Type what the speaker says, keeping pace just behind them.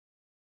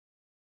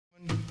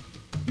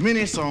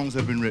Many songs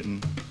have been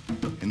written,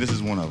 and this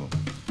is one of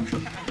them.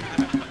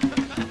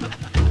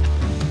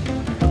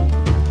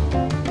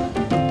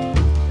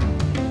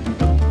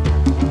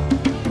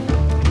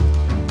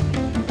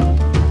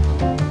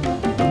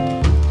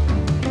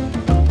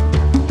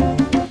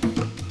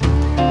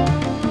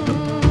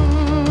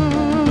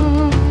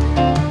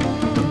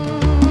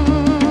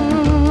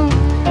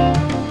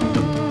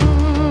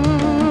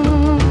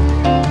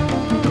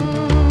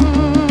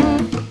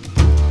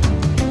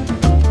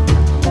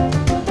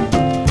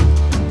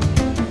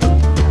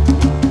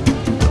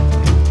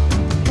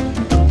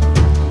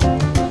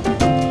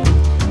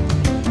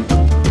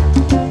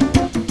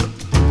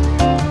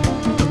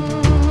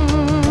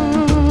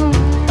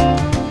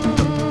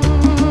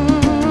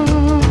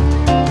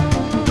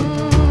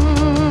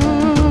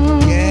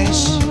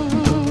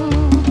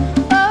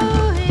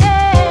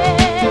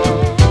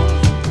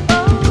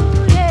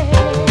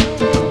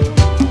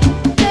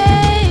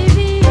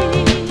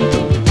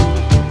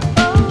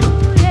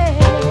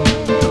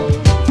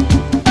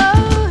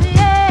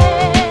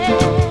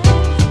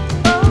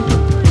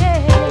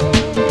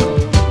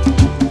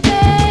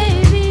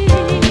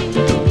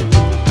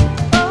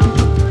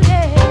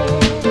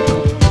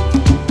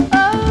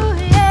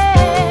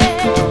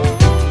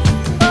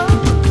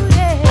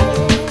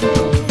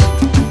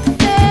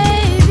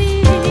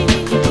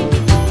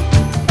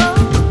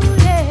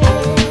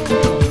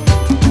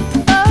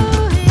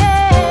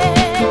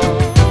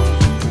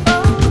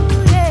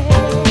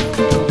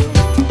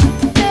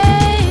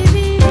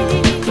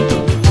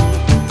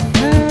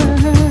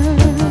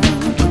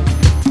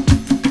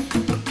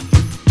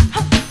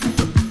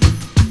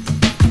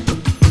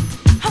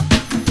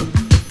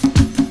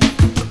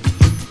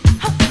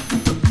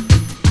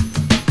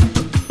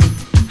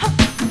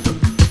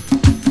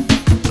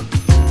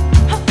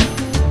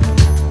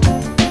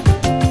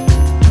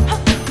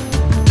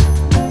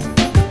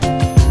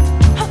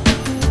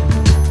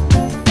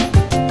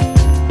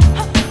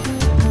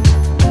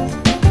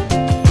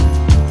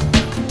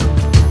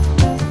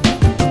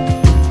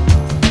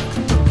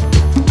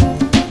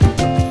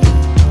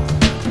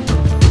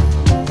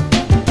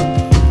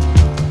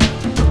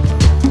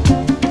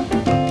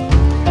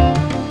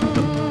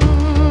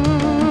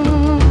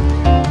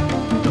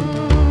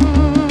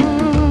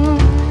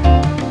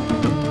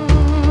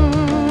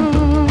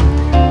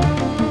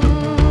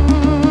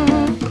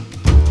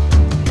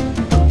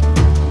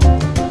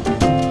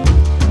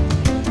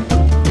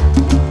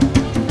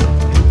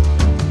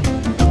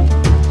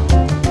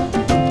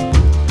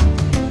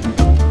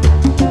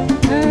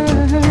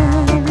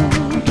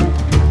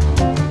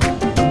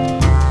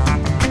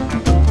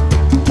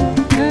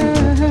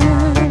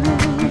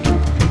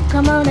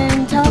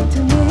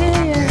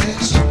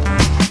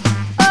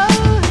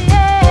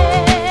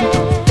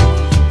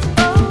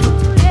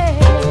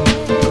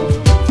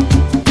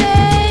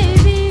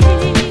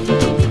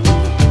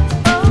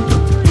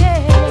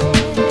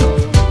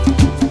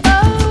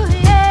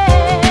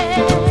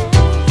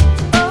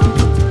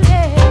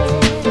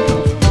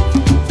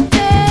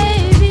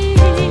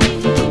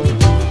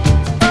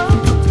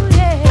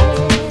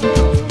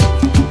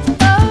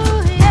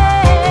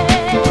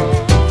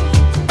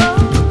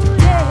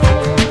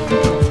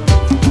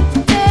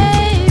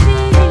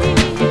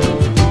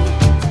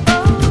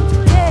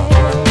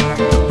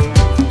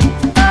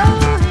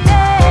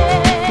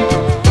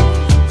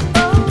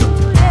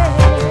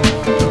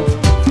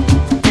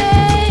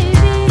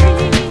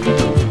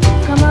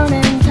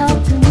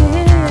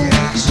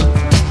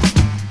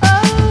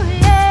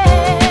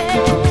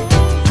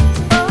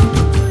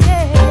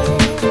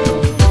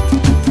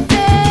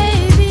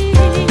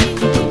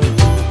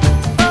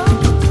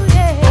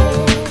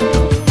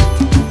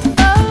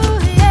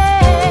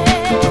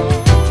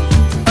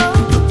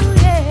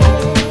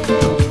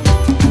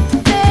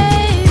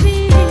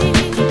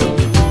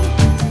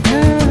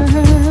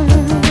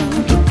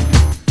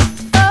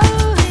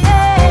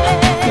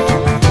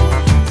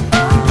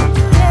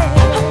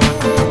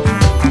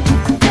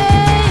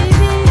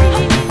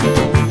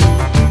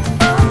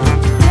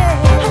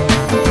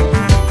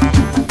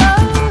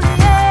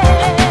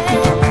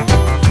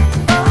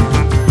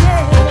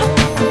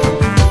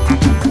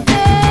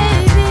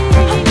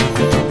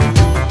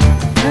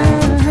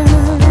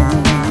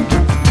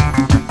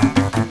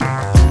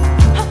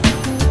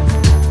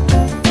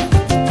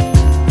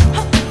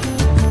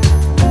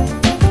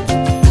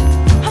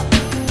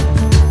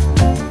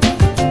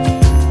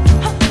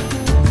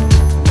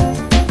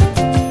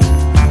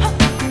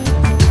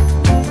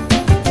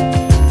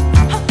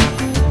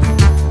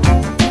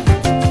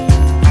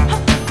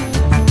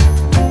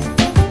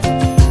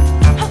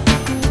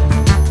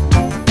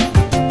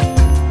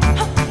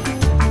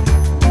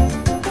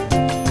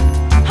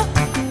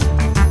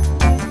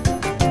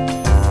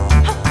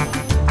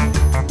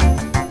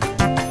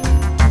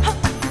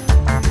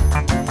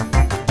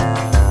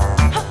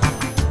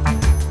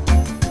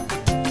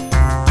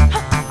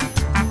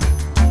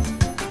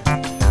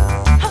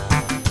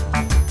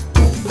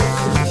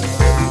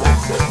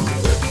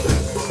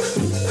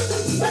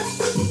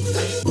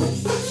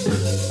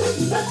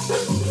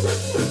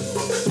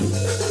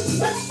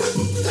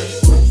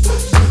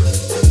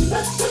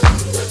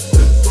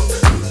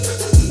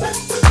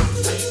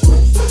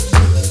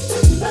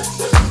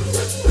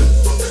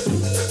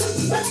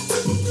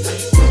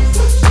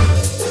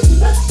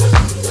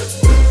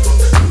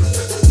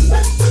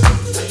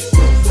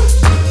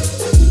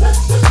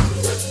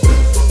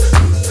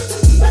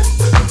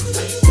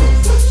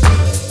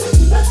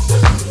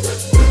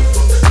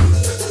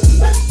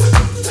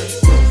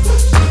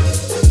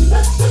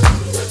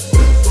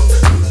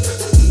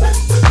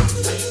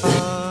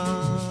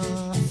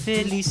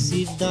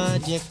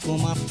 felicidade é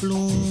como a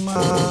pluma.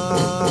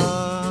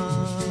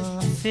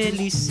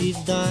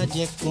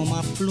 Felicidade é como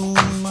a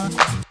pluma.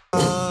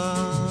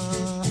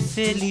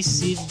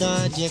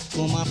 Felicidade é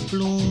como a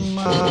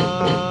pluma.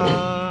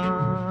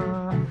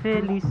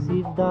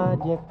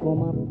 Felicidade é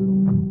como a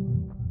pluma.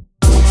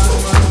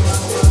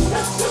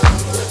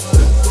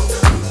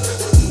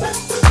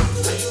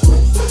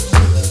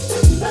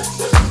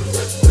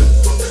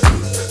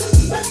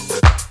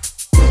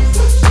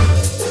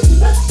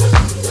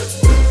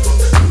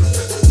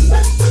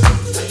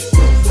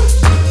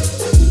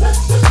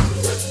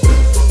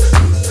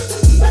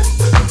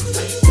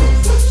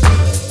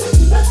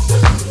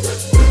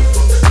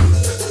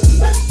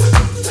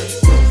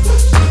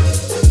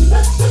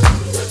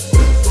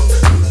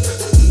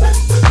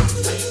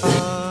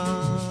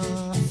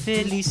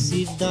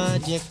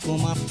 Felicidade é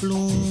como a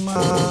pluma.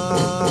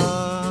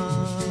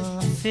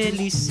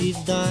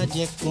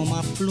 Felicidade é como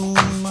a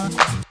pluma.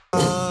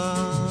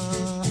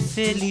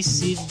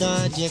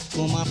 Felicidade é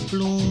como a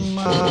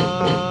pluma.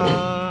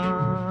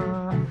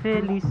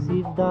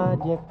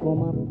 Felicidade é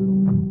como a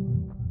pluma.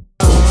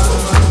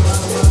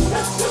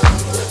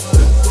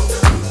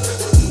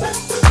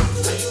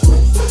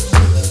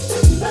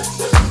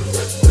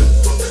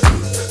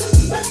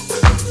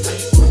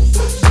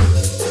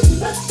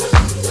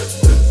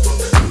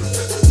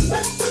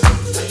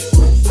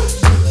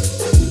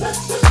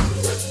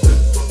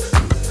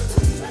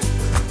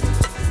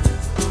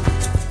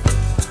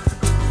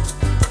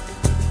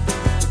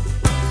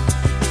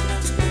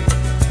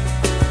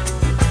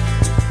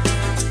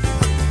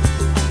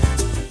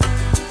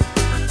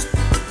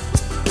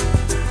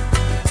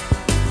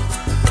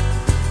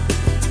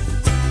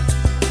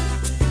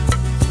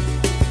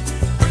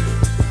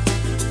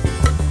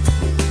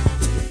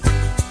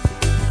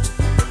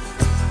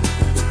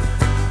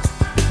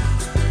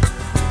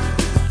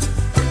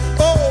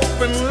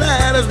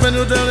 When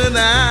you're down and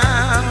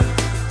out,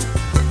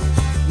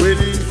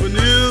 waiting for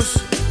news.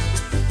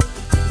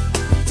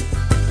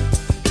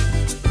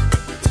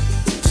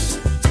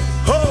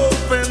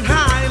 Hoping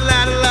high, a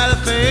lot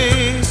of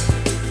things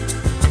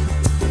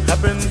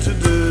happen to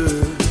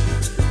do.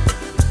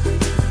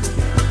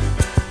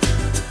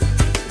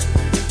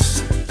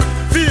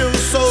 Feel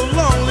so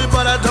lonely,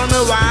 but I don't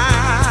know why.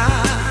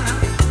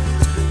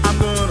 I'm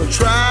gonna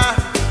try.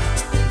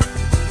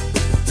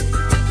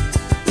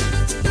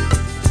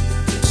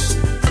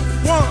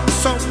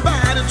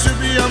 Somebody to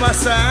be on my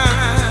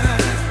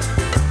side.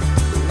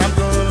 I'm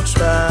gonna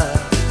try.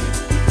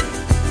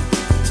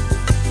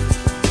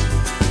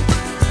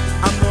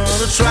 I'm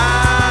gonna try,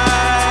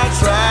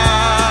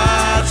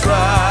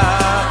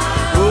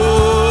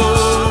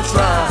 oh,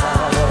 try.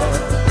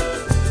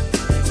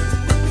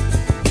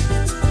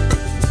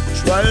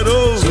 Try it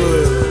over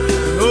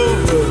and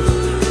over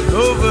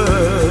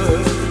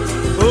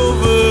and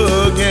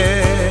over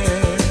again.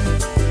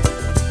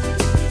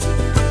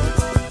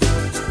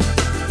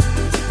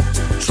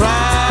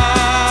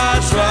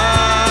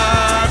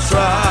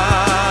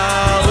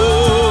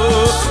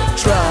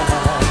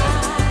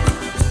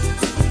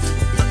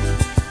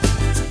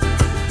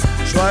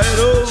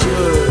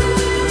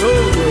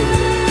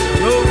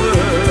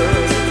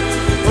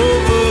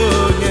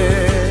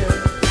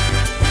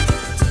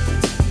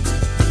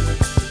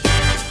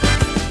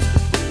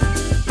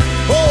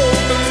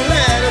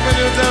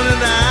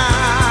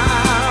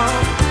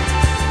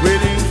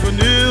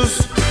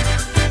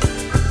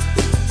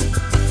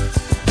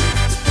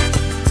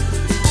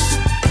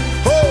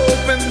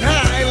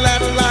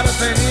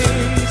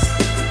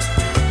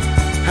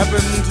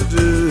 To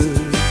do.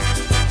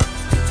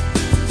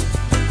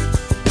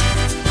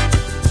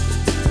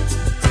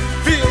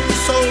 Feel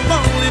so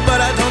lonely, but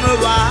I don't know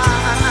why.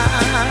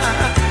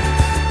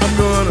 I'm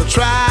gonna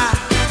try.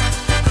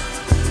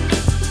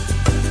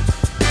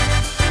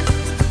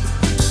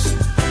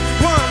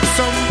 Want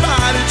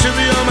somebody to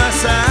be on my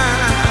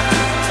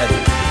side,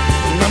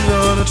 and I'm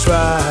gonna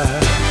try.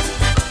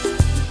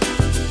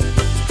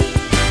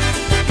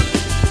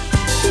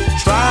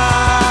 Try,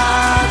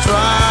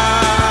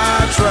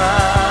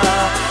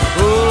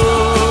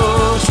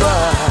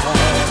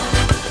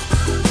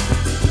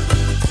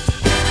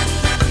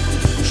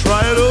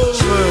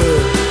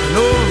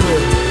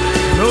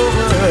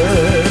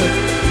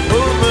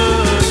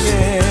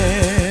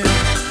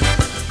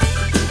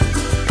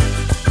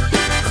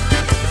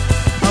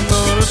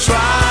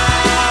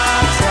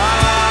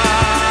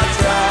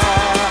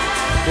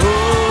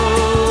 oh.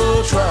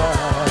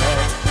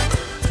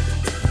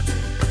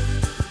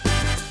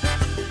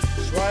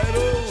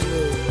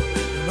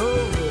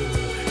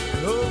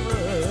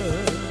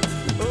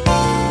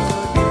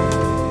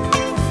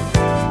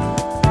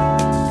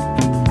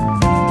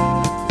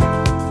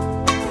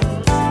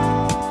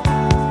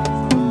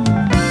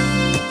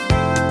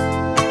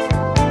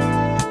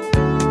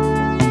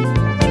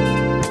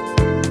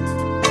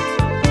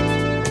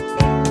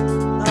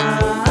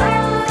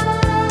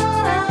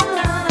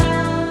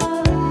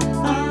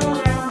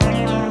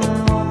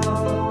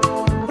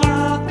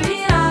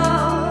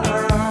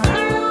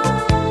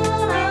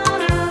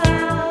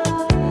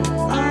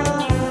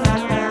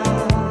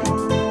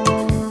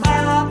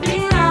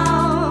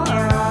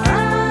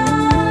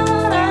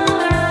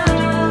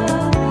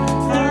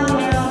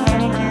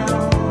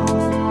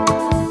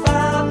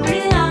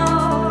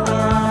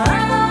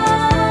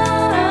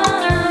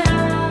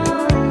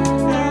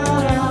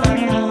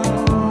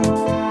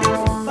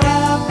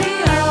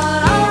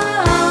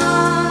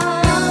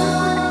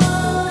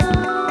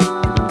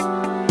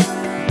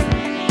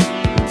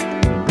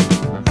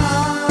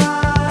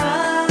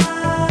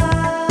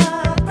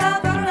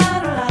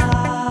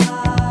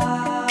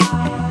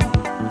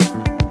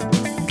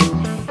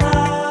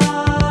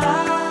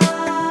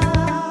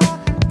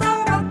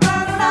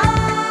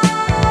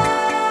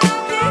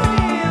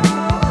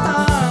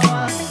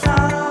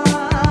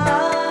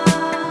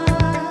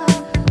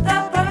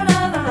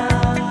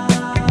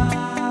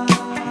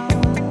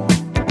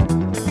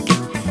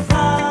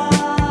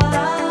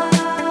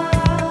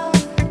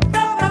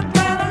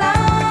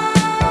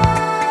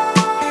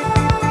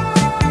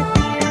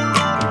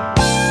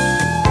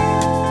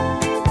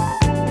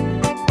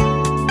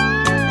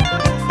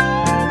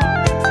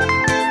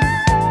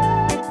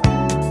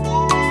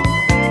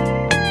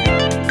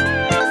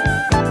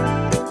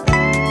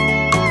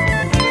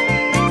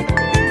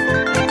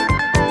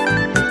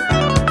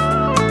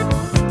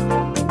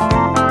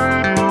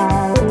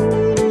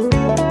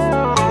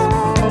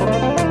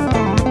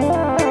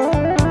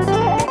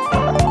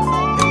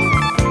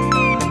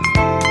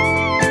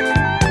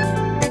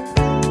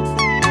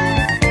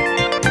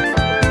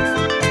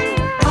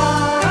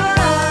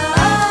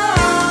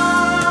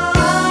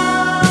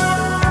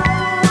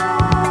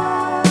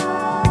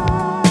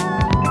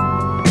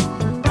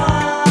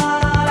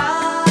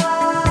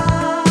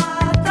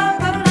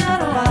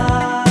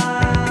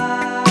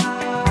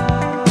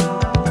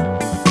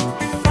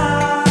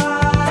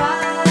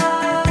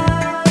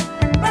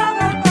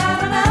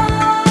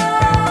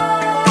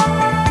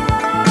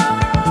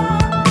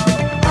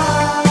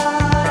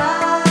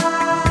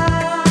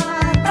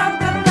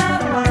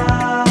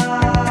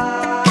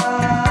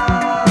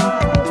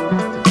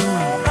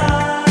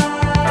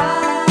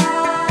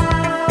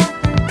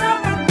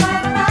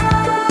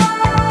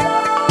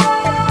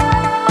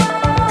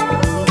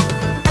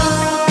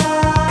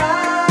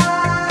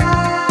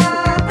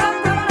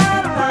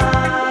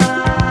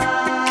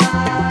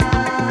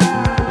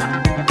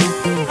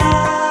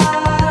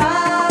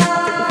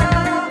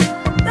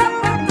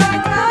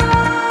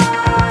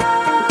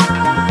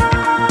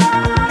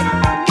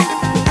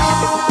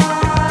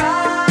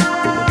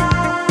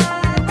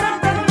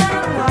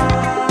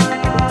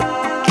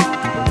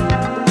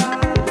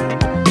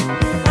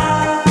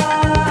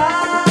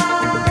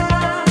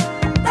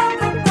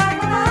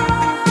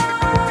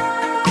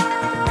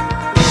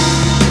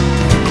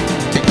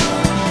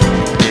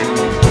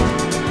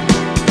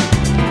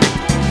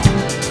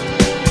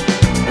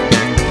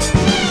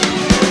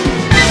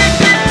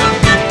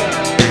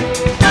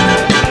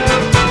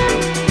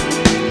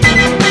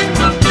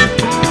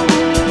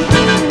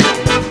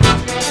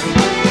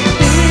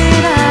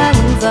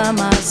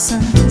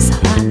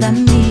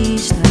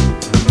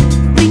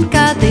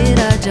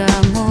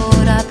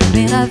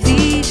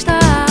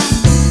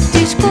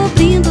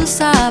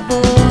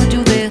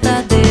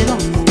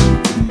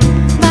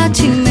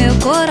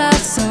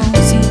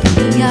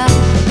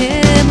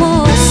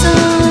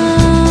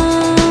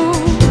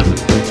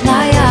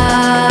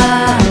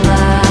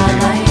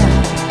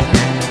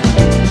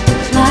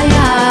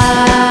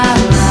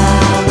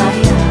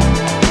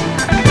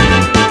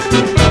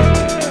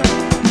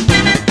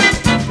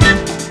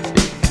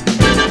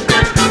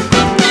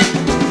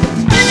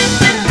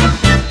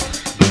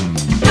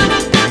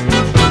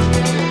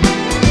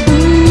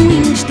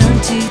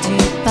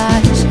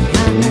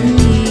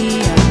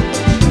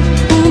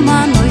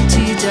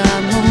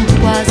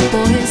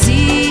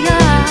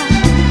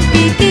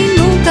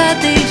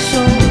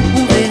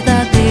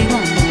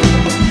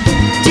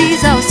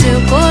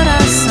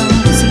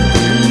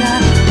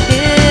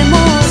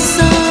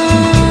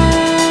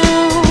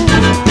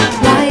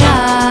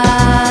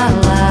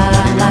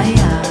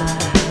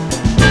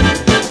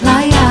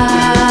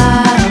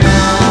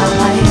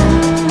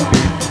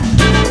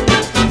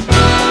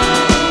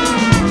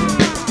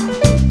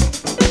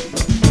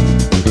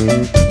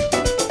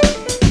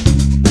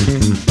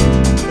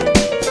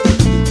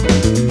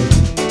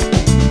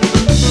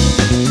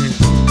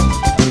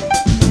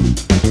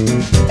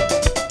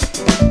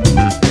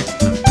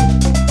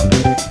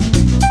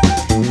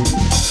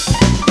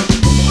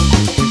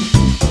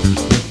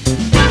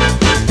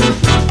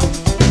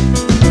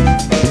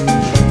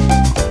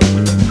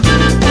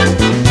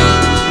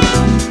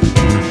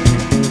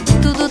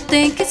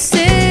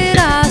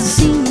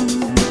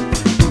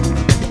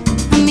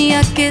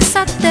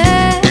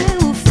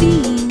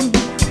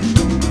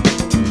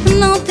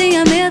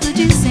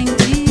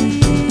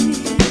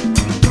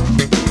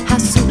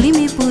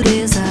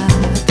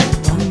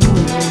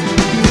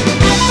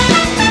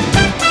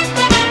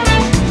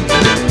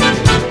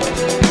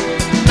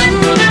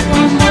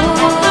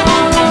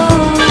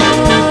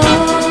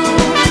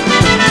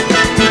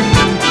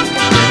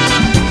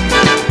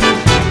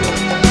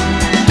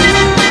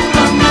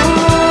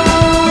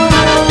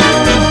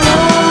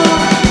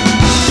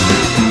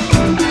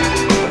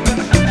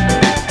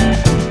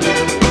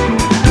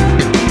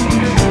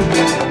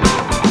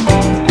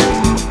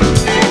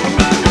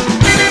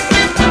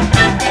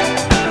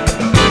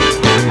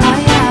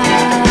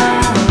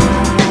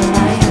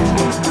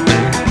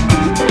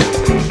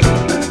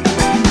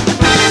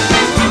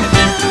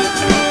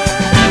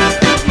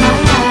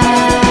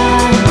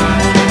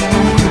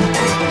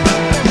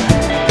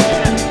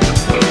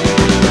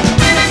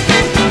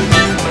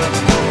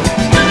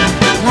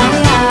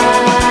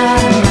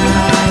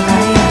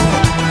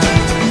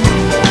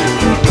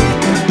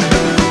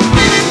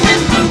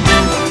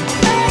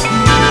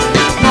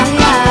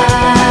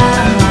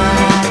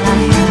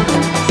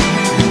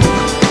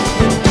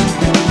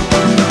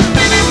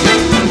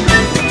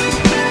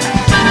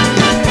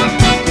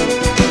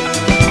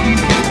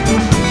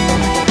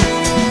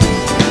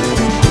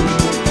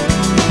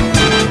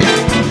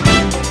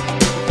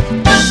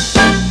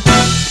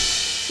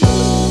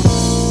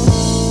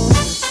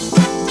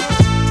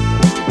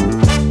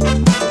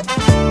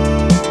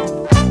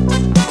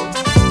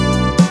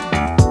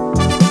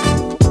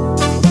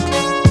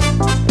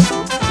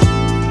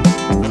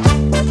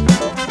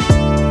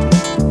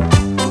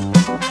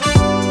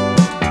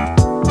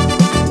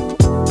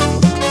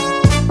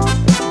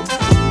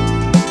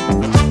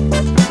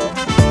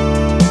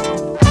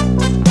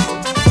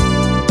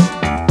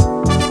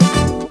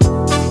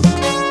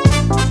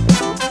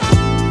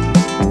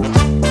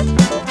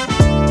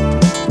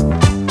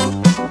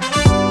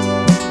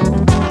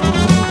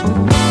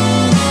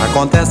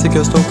 Acontece que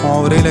eu estou com a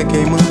orelha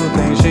queimando,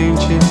 tem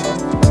gente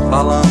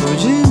falando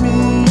de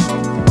mim.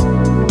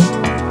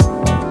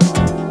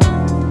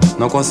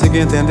 Não consigo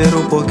entender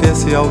o porquê,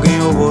 se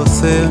alguém ou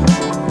você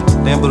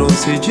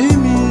lembrou-se de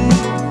mim.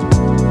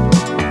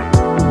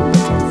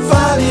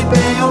 Fale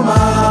bem ou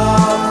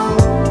mal,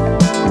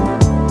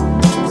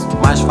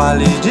 mas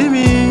fale de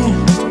mim.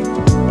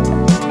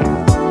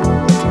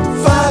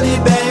 Fale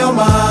bem ou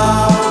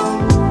mal,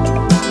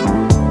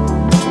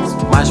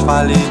 mas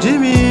fale de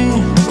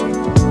mim.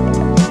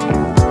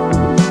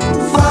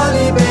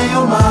 Fale bem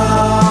ou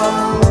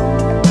mal,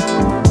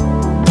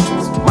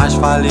 mas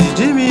fale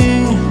de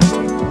mim.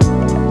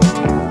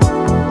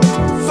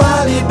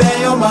 Fale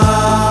bem ou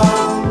mal,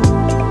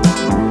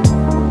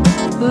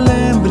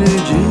 lembre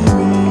de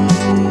mim.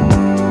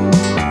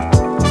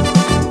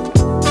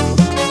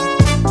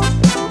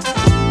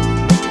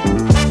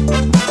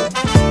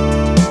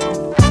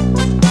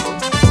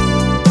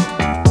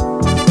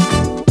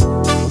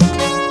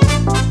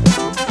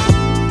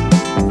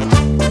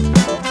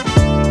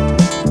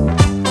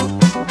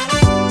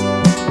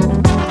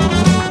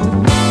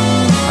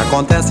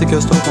 Acontece que eu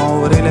estou com a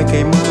orelha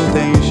queimando,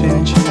 tem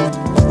gente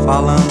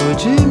falando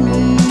de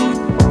mim.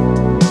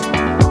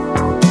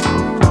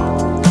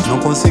 Não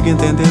consigo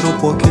entender o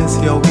porquê,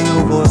 se alguém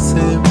ou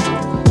você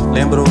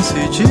lembrou-se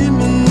de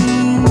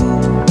mim.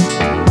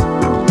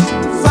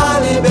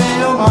 Fale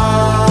bem ou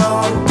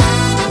mal,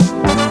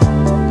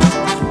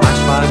 mas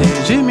fale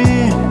de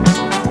mim.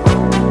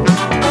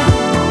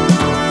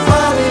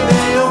 Fale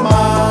bem ou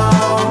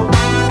mal,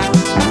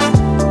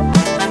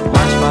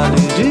 mas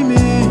fale de mim.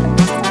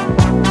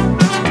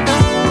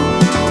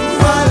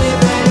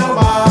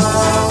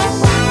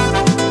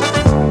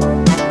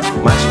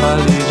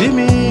 Fale de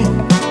mim.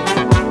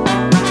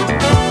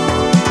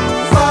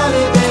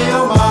 Fale bem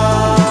ou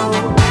mal,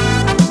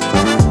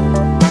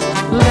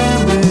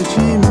 lembre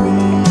de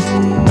mim.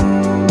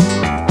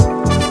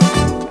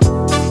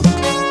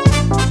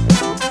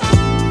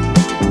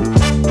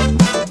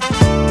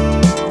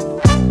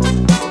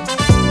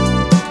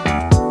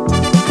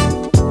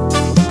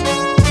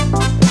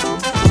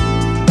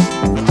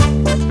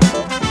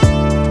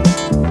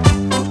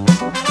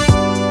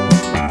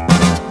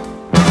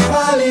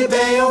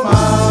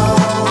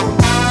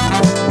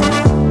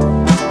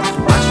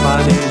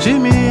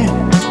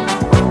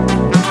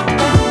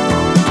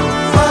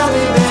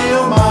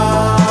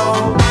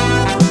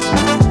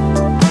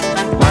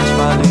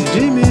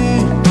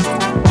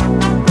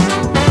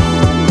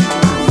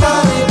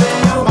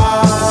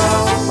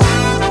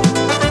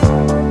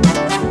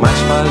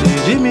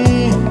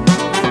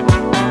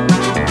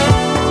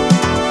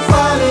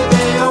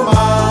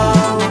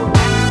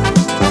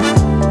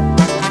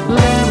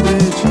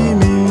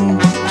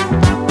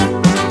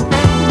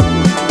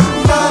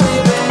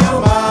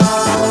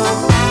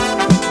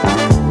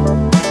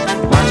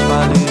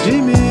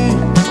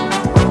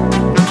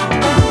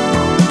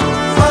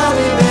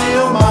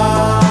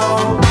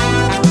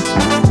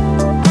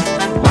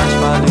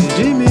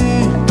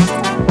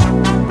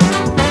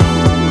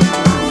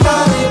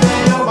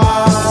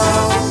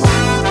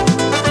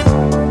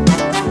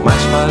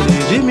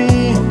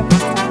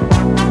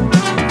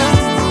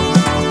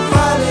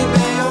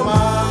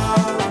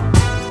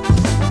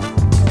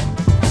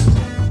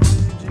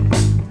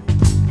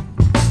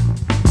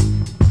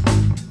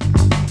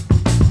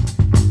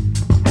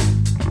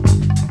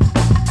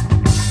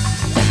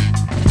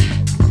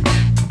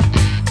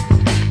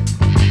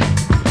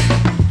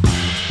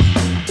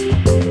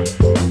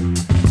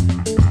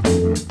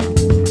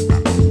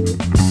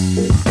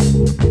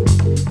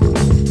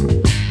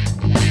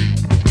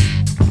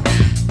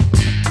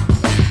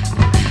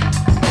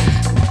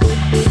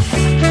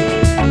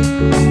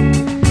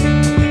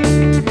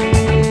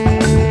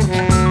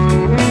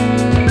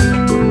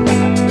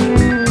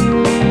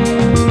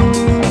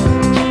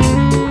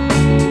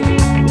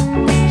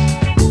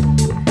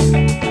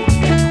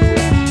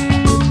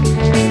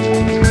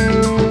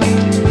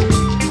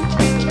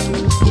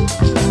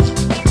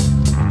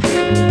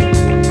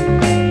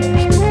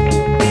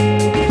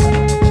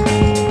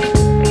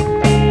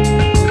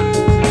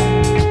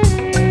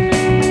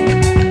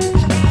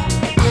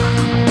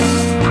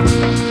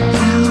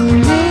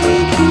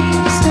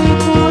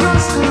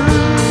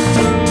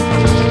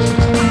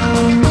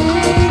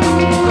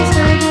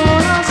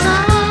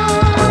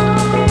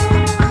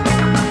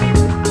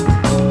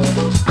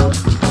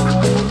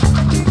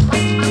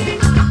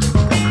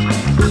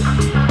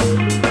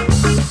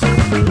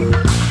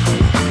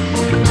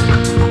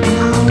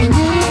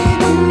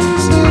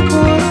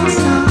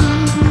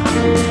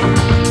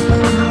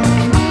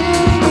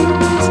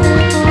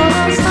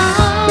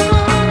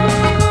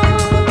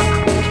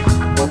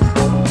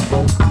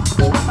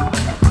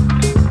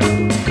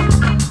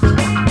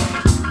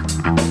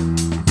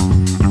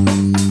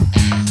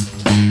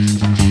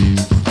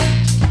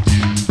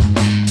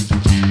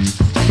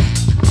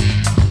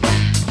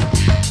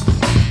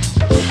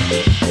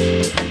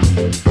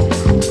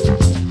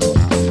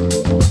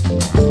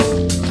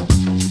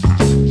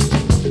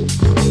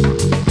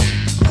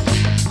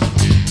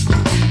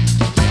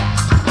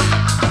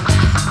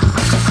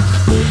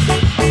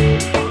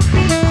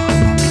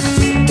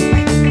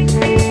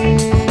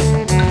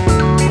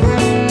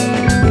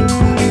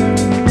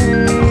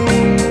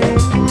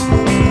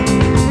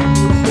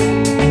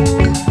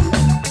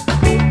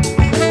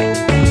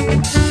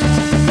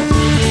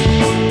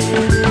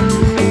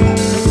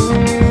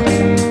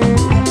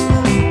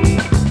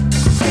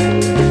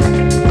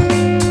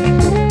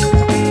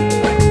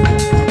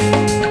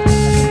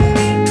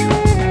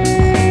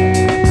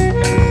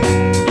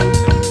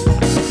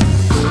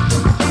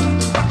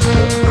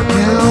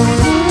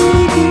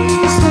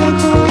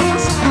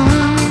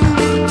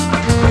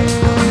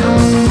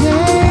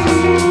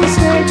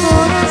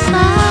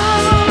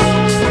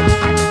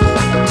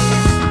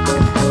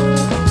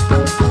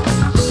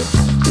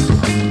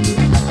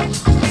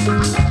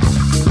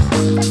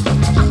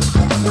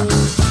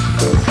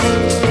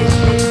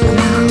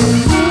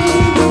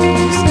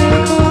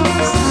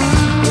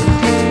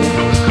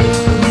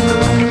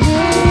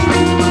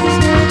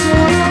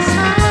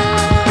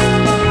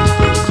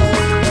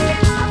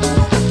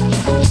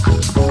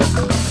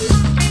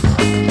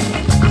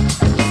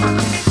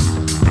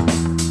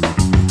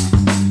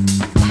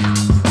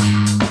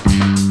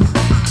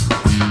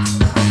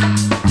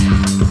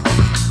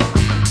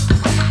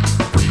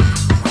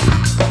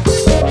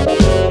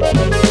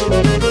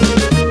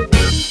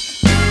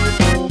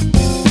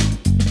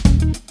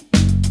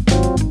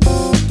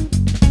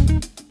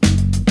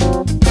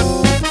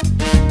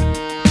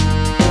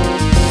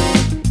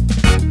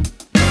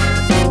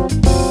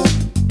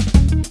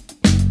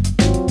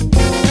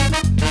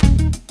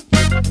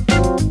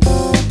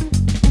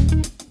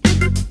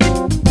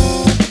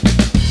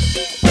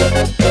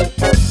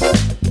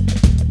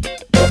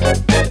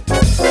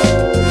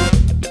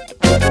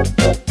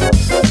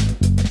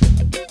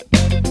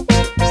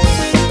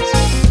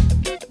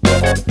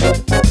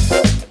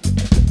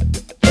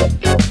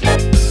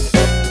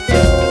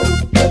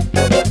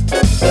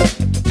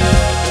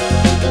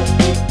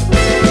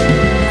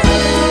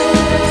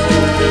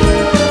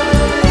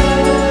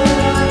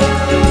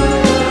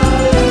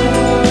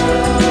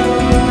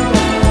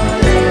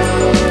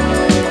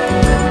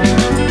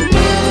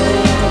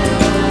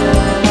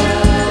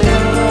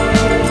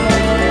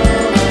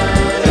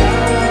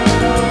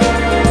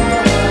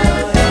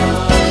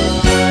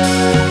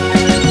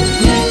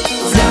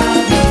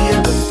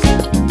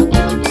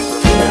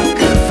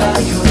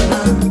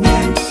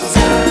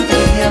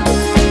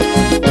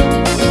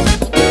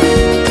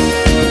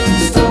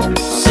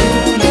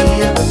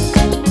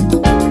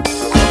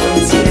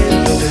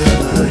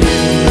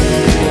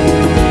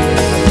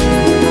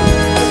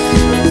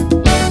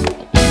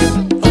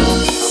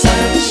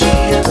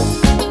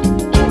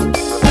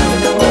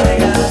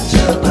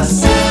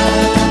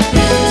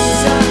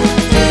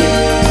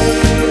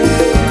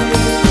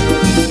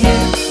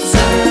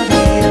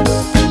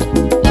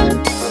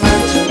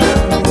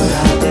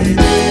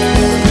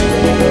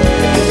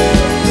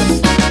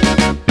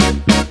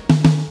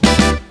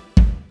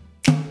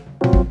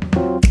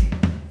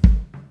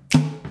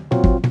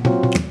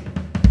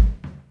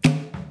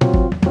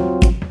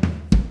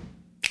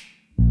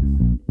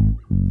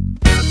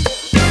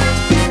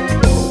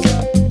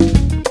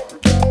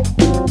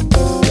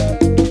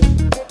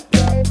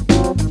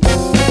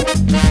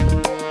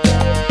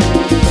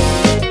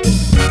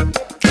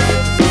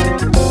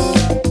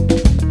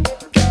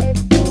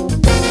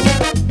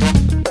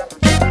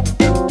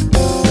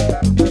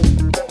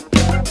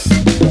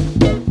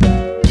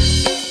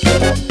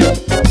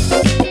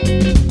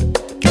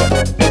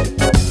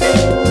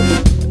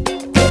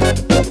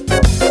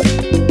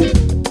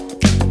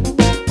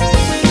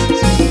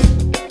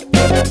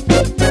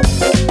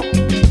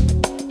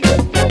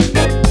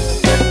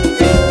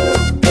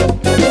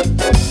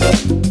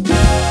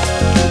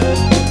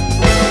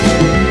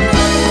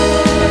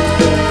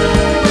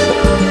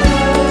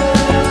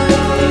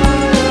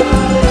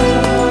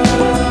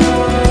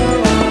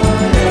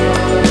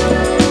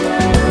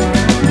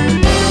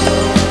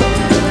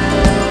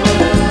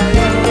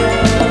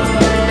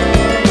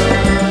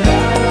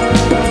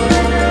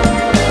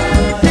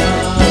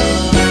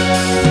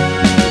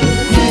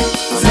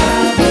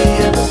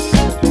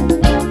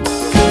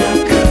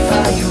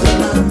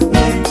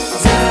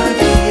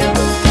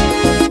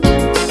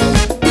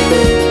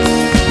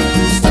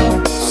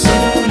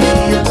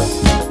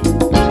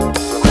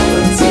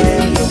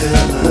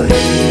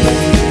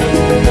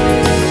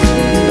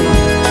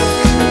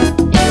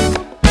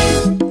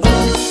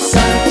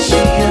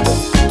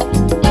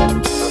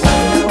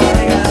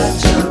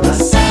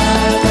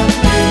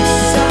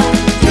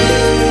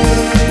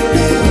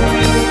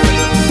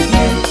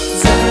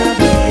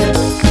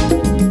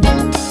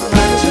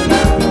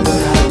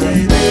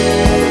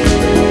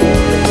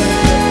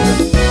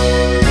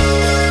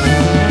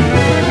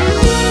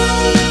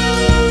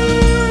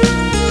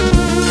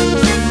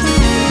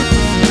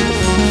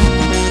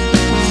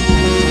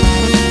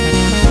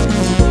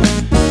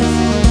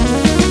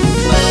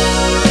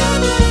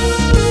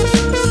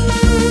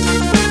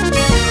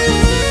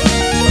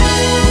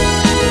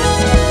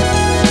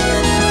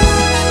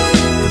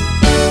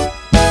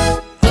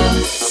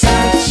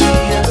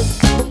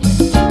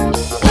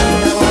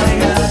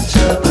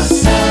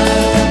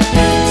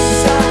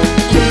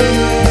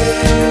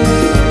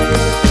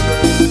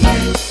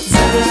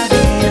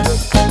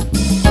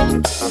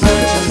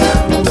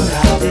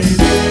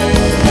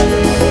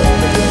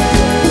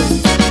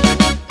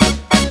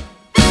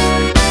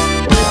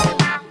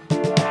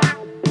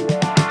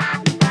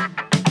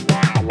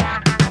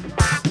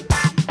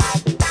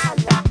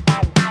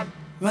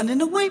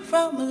 Running away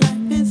from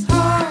life is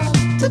hard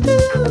to do,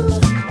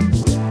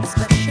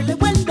 especially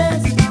when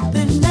there's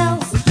nothing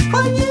else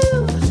for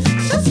you.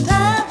 Just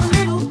have a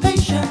little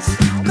patience,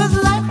 'cause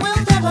life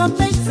will never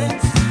make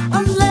sense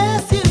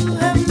unless you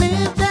have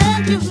lived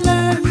and you've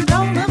learned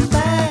all the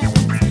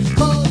facts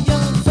for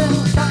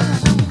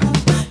yourself.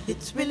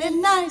 It's really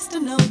nice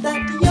to know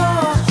that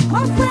you're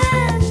my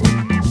friend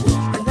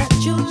and that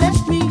you let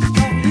me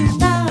call you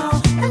now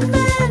and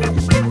then.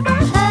 If I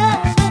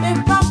have any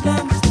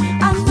problems,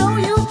 I know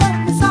you help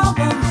me solve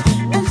them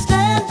and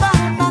stand by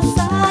my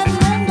side,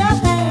 lend a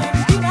hand,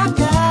 be my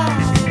guide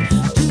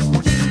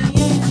to the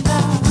end.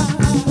 Oh,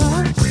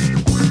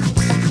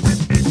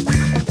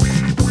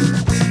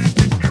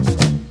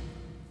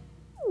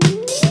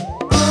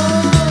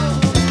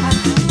 I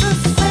do the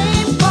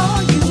same for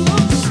you,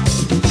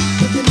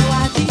 but you know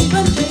I'd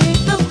even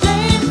take the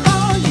blame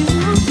for you.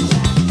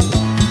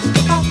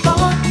 If I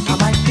thought I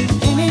might do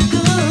any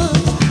good,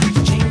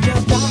 change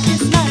your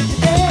darkest night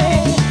today.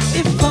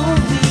 If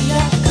only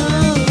I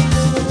could,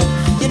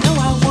 you know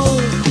I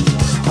would.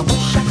 I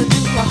wish I could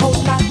do a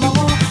whole lot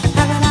more.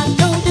 Haven't I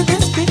told you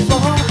this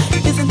before?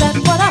 Isn't that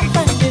what a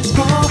friend is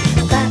for?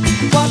 That's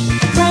what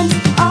friends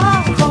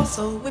are for.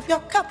 So if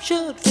your cup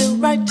should fill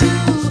right to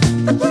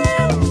the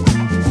brim,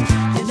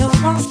 you know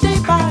I'll stay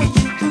by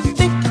you through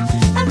thick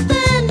and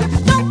thin.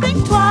 Don't think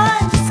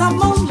twice,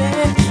 I'm only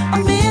a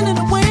minute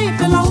away if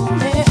you're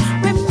lonely.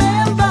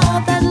 Remember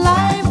that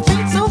life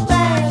ain't so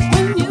bad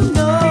when you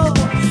know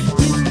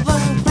you've a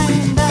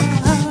friend.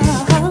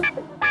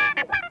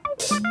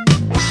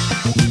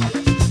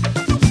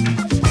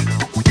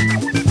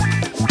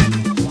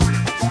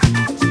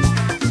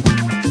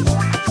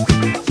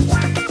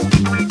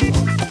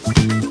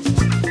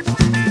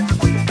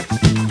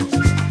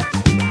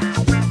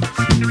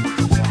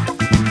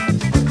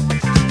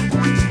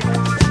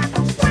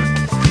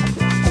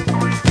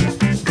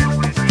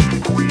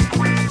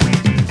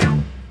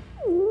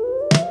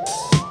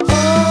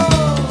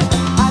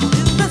 I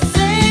do the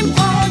same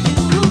for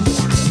you,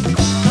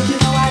 'cause you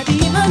know I'd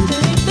even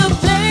take the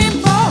blame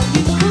for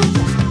you.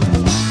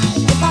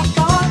 If I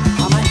thought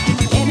I might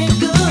do any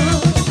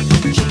good,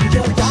 change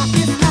your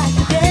darkest night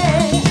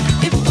today.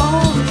 If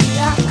only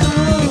I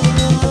could,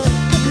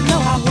 you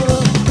know I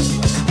would.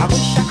 I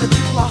wish I could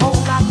do a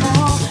whole lot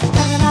more.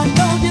 Haven't I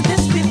told you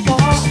this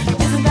before?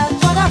 Isn't that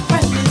what a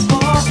friend is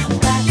for?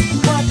 That's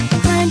what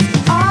friends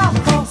are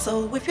for. So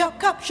if your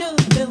cup should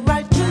fill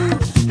right to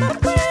the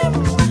brim,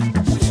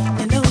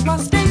 you know I'll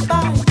stay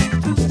by you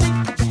through thick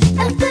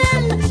and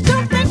thin.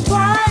 Don't think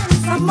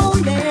twice, I'm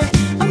only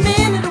a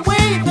minute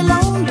away if you're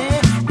lonely.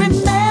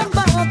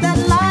 Remember that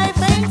life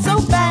ain't so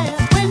bad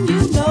when you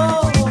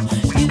know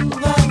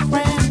you've a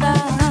friend.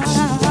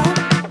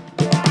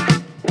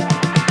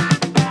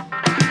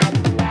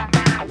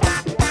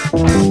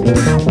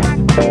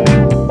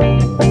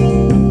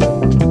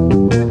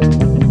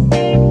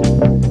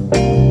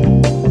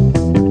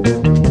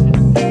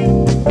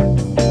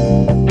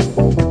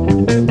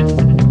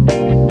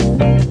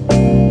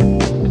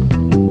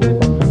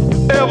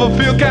 Ever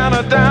feel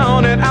kinda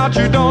down and out,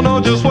 you don't know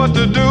just what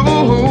to do?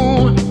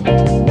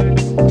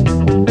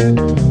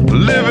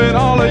 Living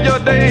all of your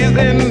days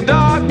in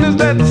darkness,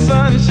 let the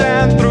sun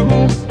shine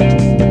through.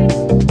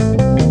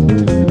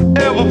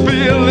 Ever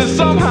feel that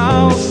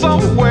somehow,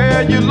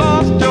 somewhere you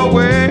lost your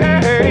way?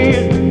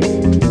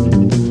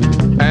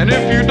 And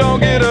if you don't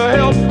get a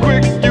help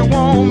quick, you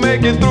won't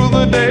make it through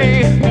the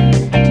day.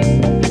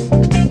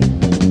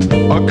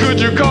 Or could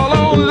you call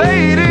on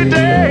Lady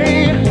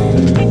Day?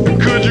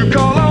 Could you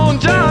call on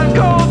John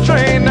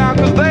Coltrane now?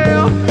 'Cause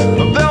they'll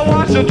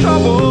wash your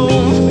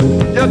troubles,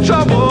 your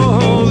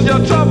troubles,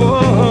 your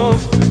troubles,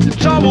 your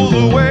troubles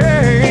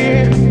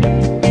away.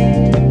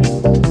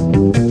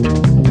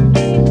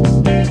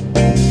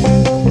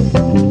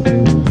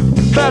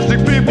 Plastic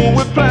people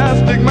with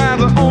plastic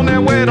minds are on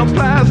their way to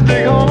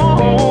plastic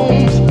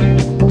homes.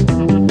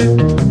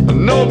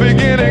 No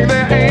beginning,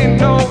 there ain't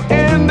no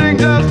ending,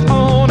 just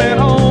on and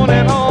on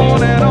and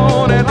on and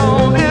on and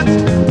on. It's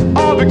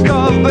all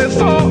because they're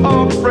so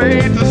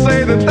afraid to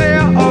say that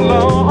they're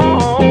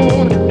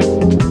alone.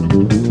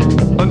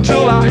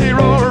 Until our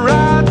hero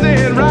rides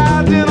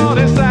in on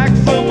his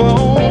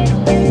saxophone.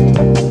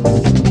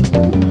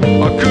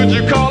 Or could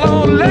you call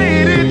on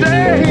Lady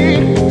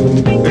Day?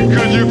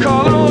 Could you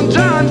call on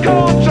John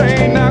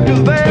Coltrane now?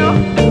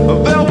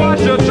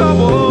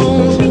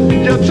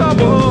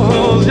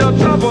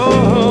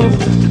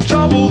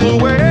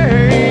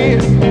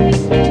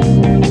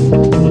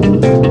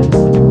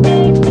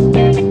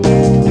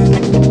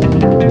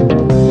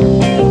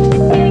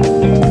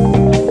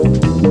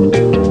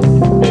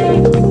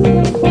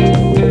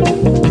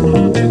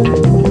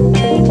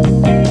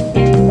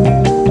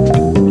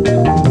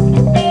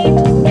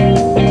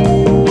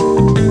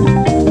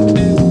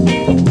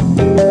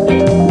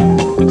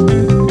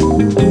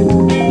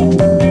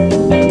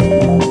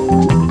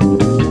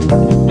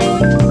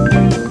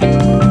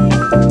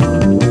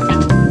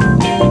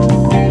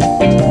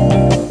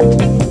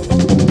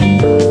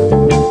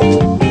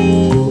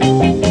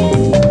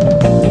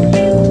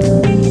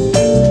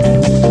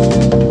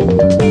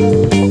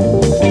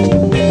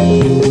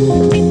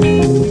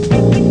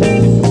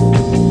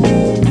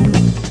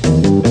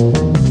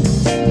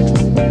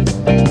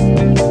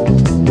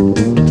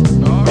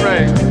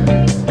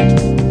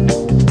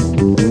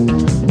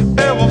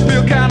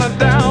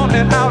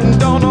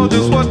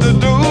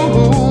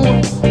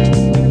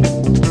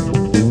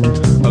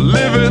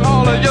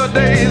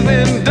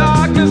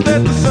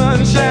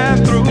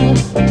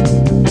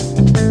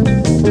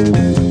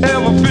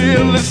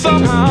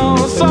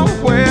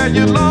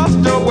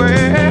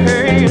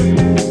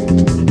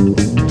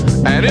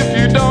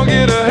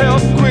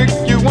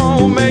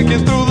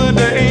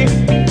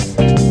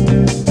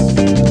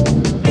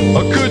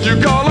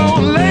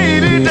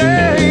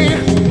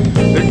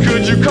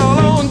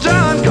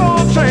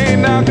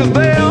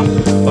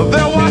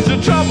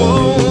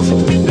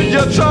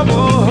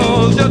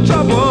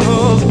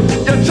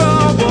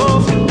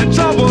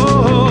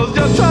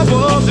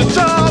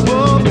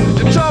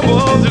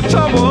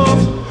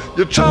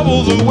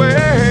 troubles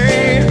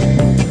away.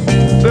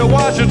 They'll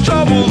wash your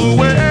troubles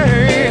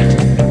away.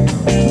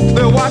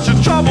 They'll wash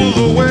your troubles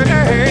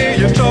away.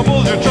 Your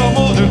troubles, your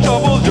troubles, your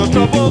troubles, your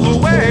troubles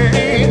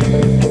away.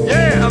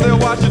 Yeah, they'll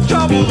wash your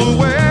troubles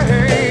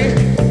away.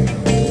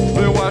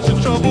 They'll wash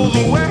your troubles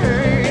away.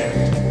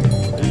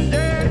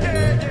 Yeah,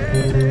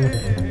 yeah,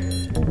 yeah.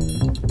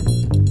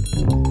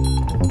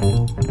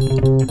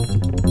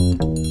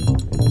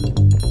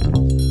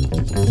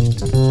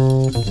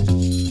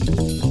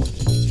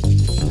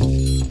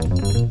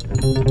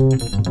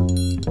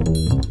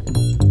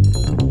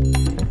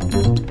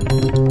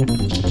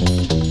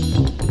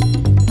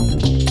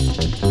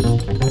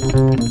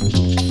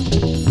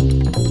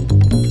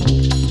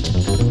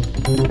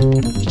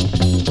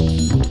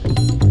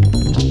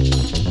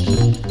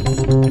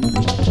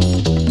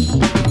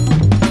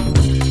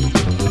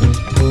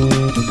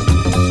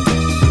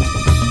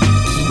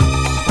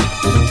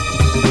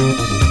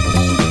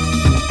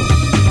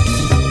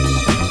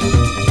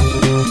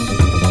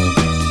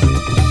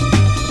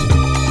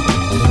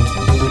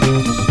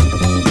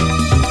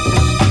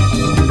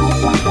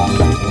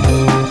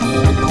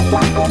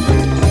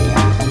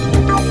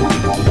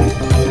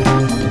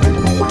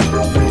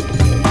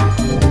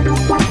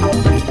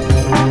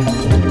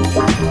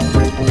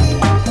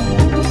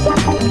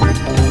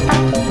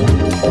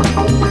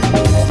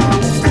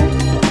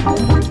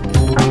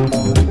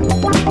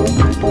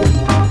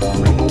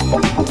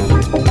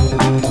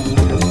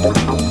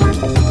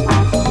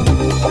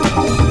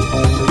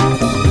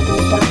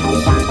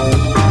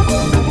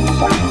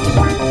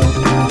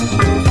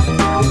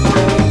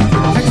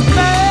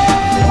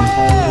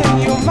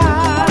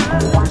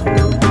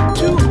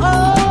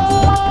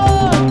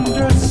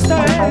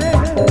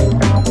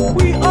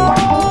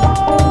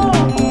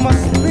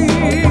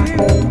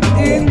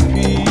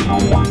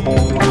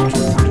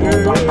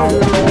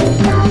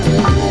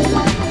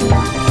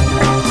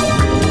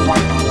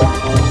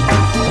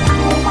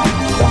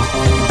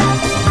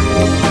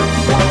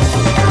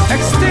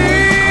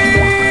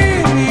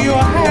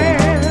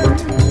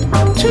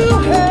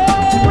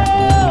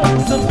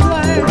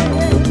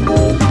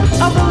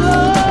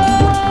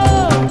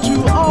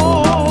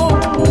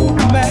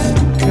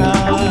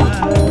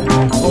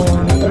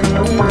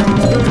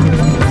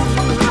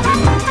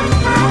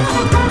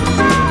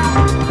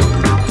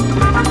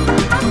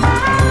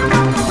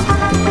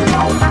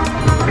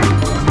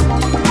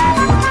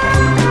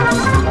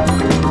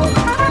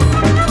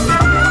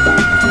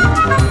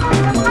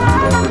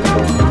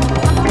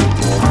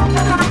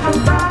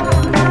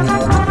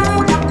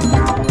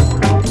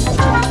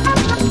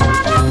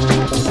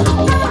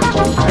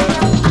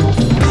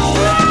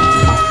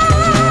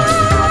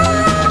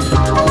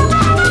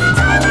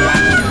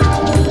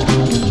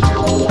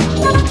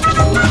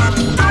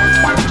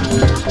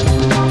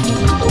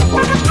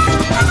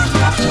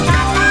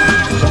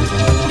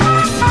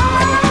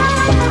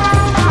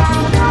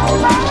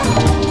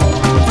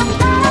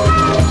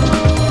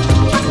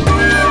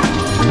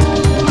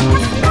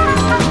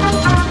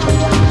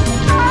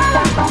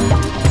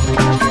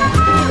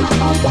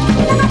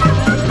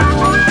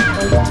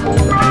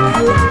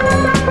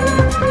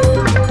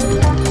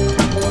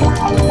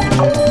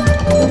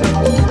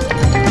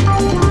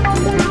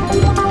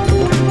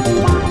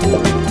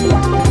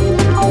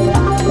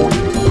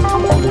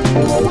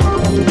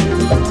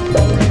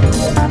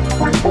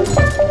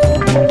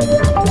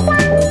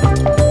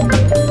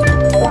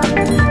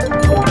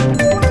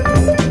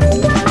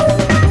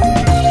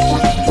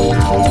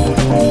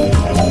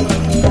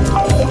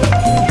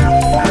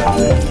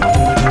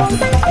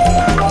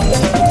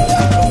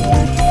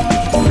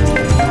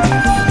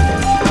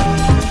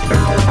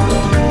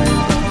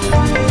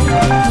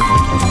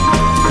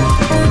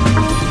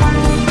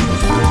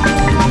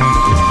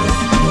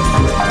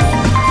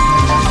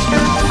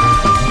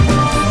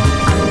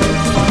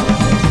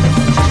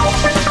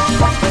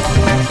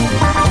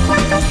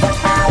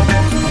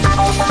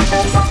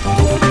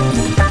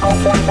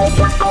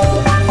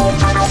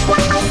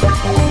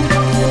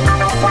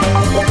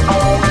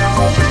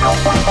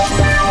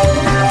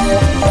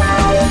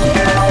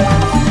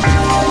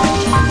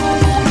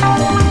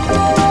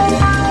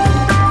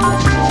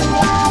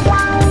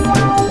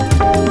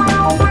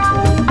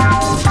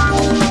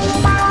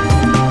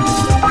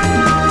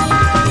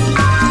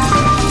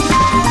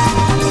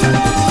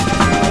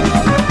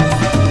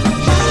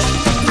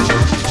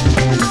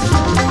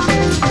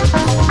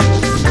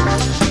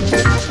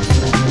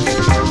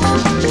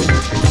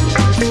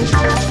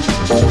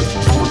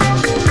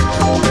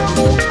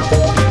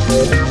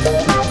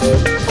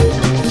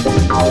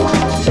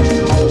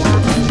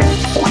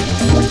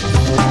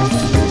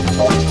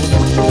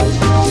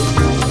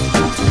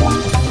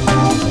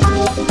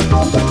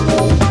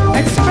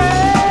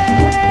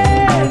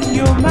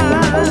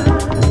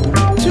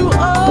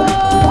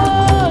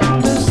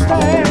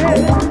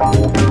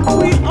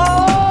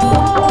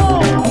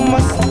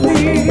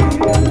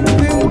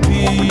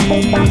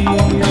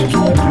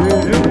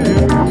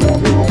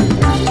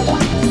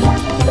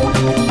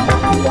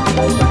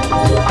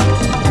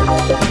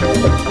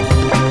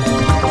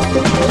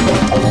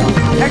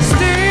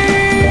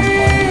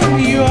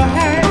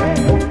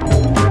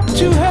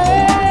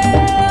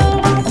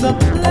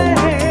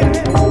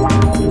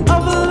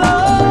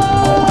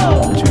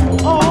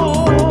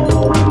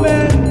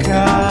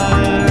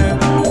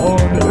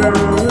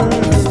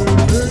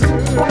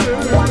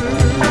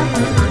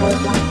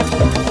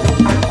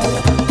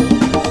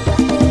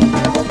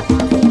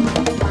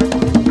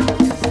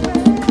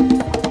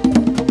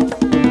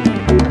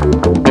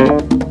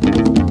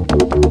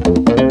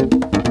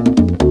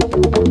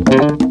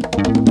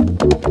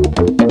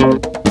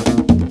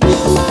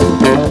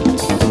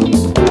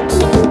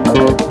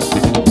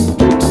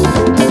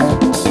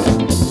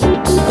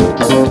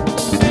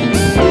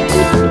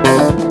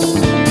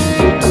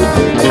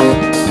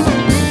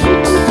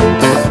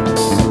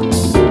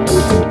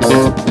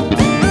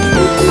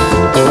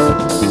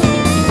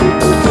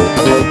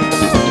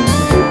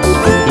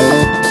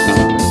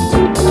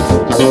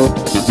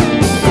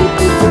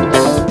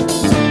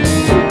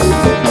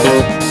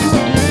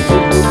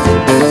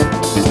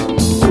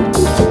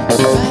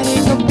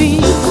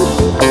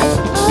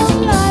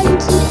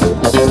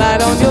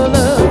 high on your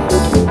love.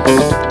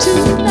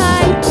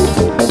 Tonight,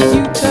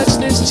 you touch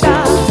this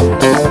child.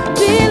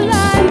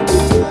 Delight,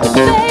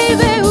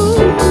 baby, ooh,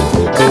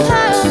 I'm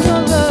high on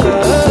your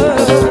love.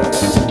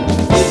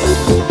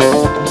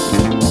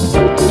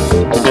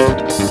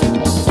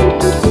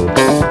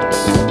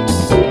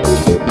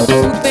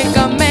 You think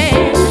a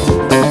man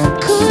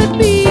could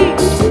be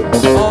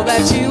all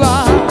that you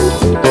are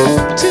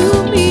to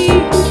me?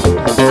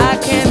 I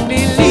can't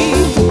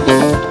believe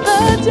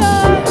the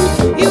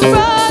joy you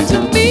brought to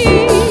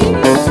me.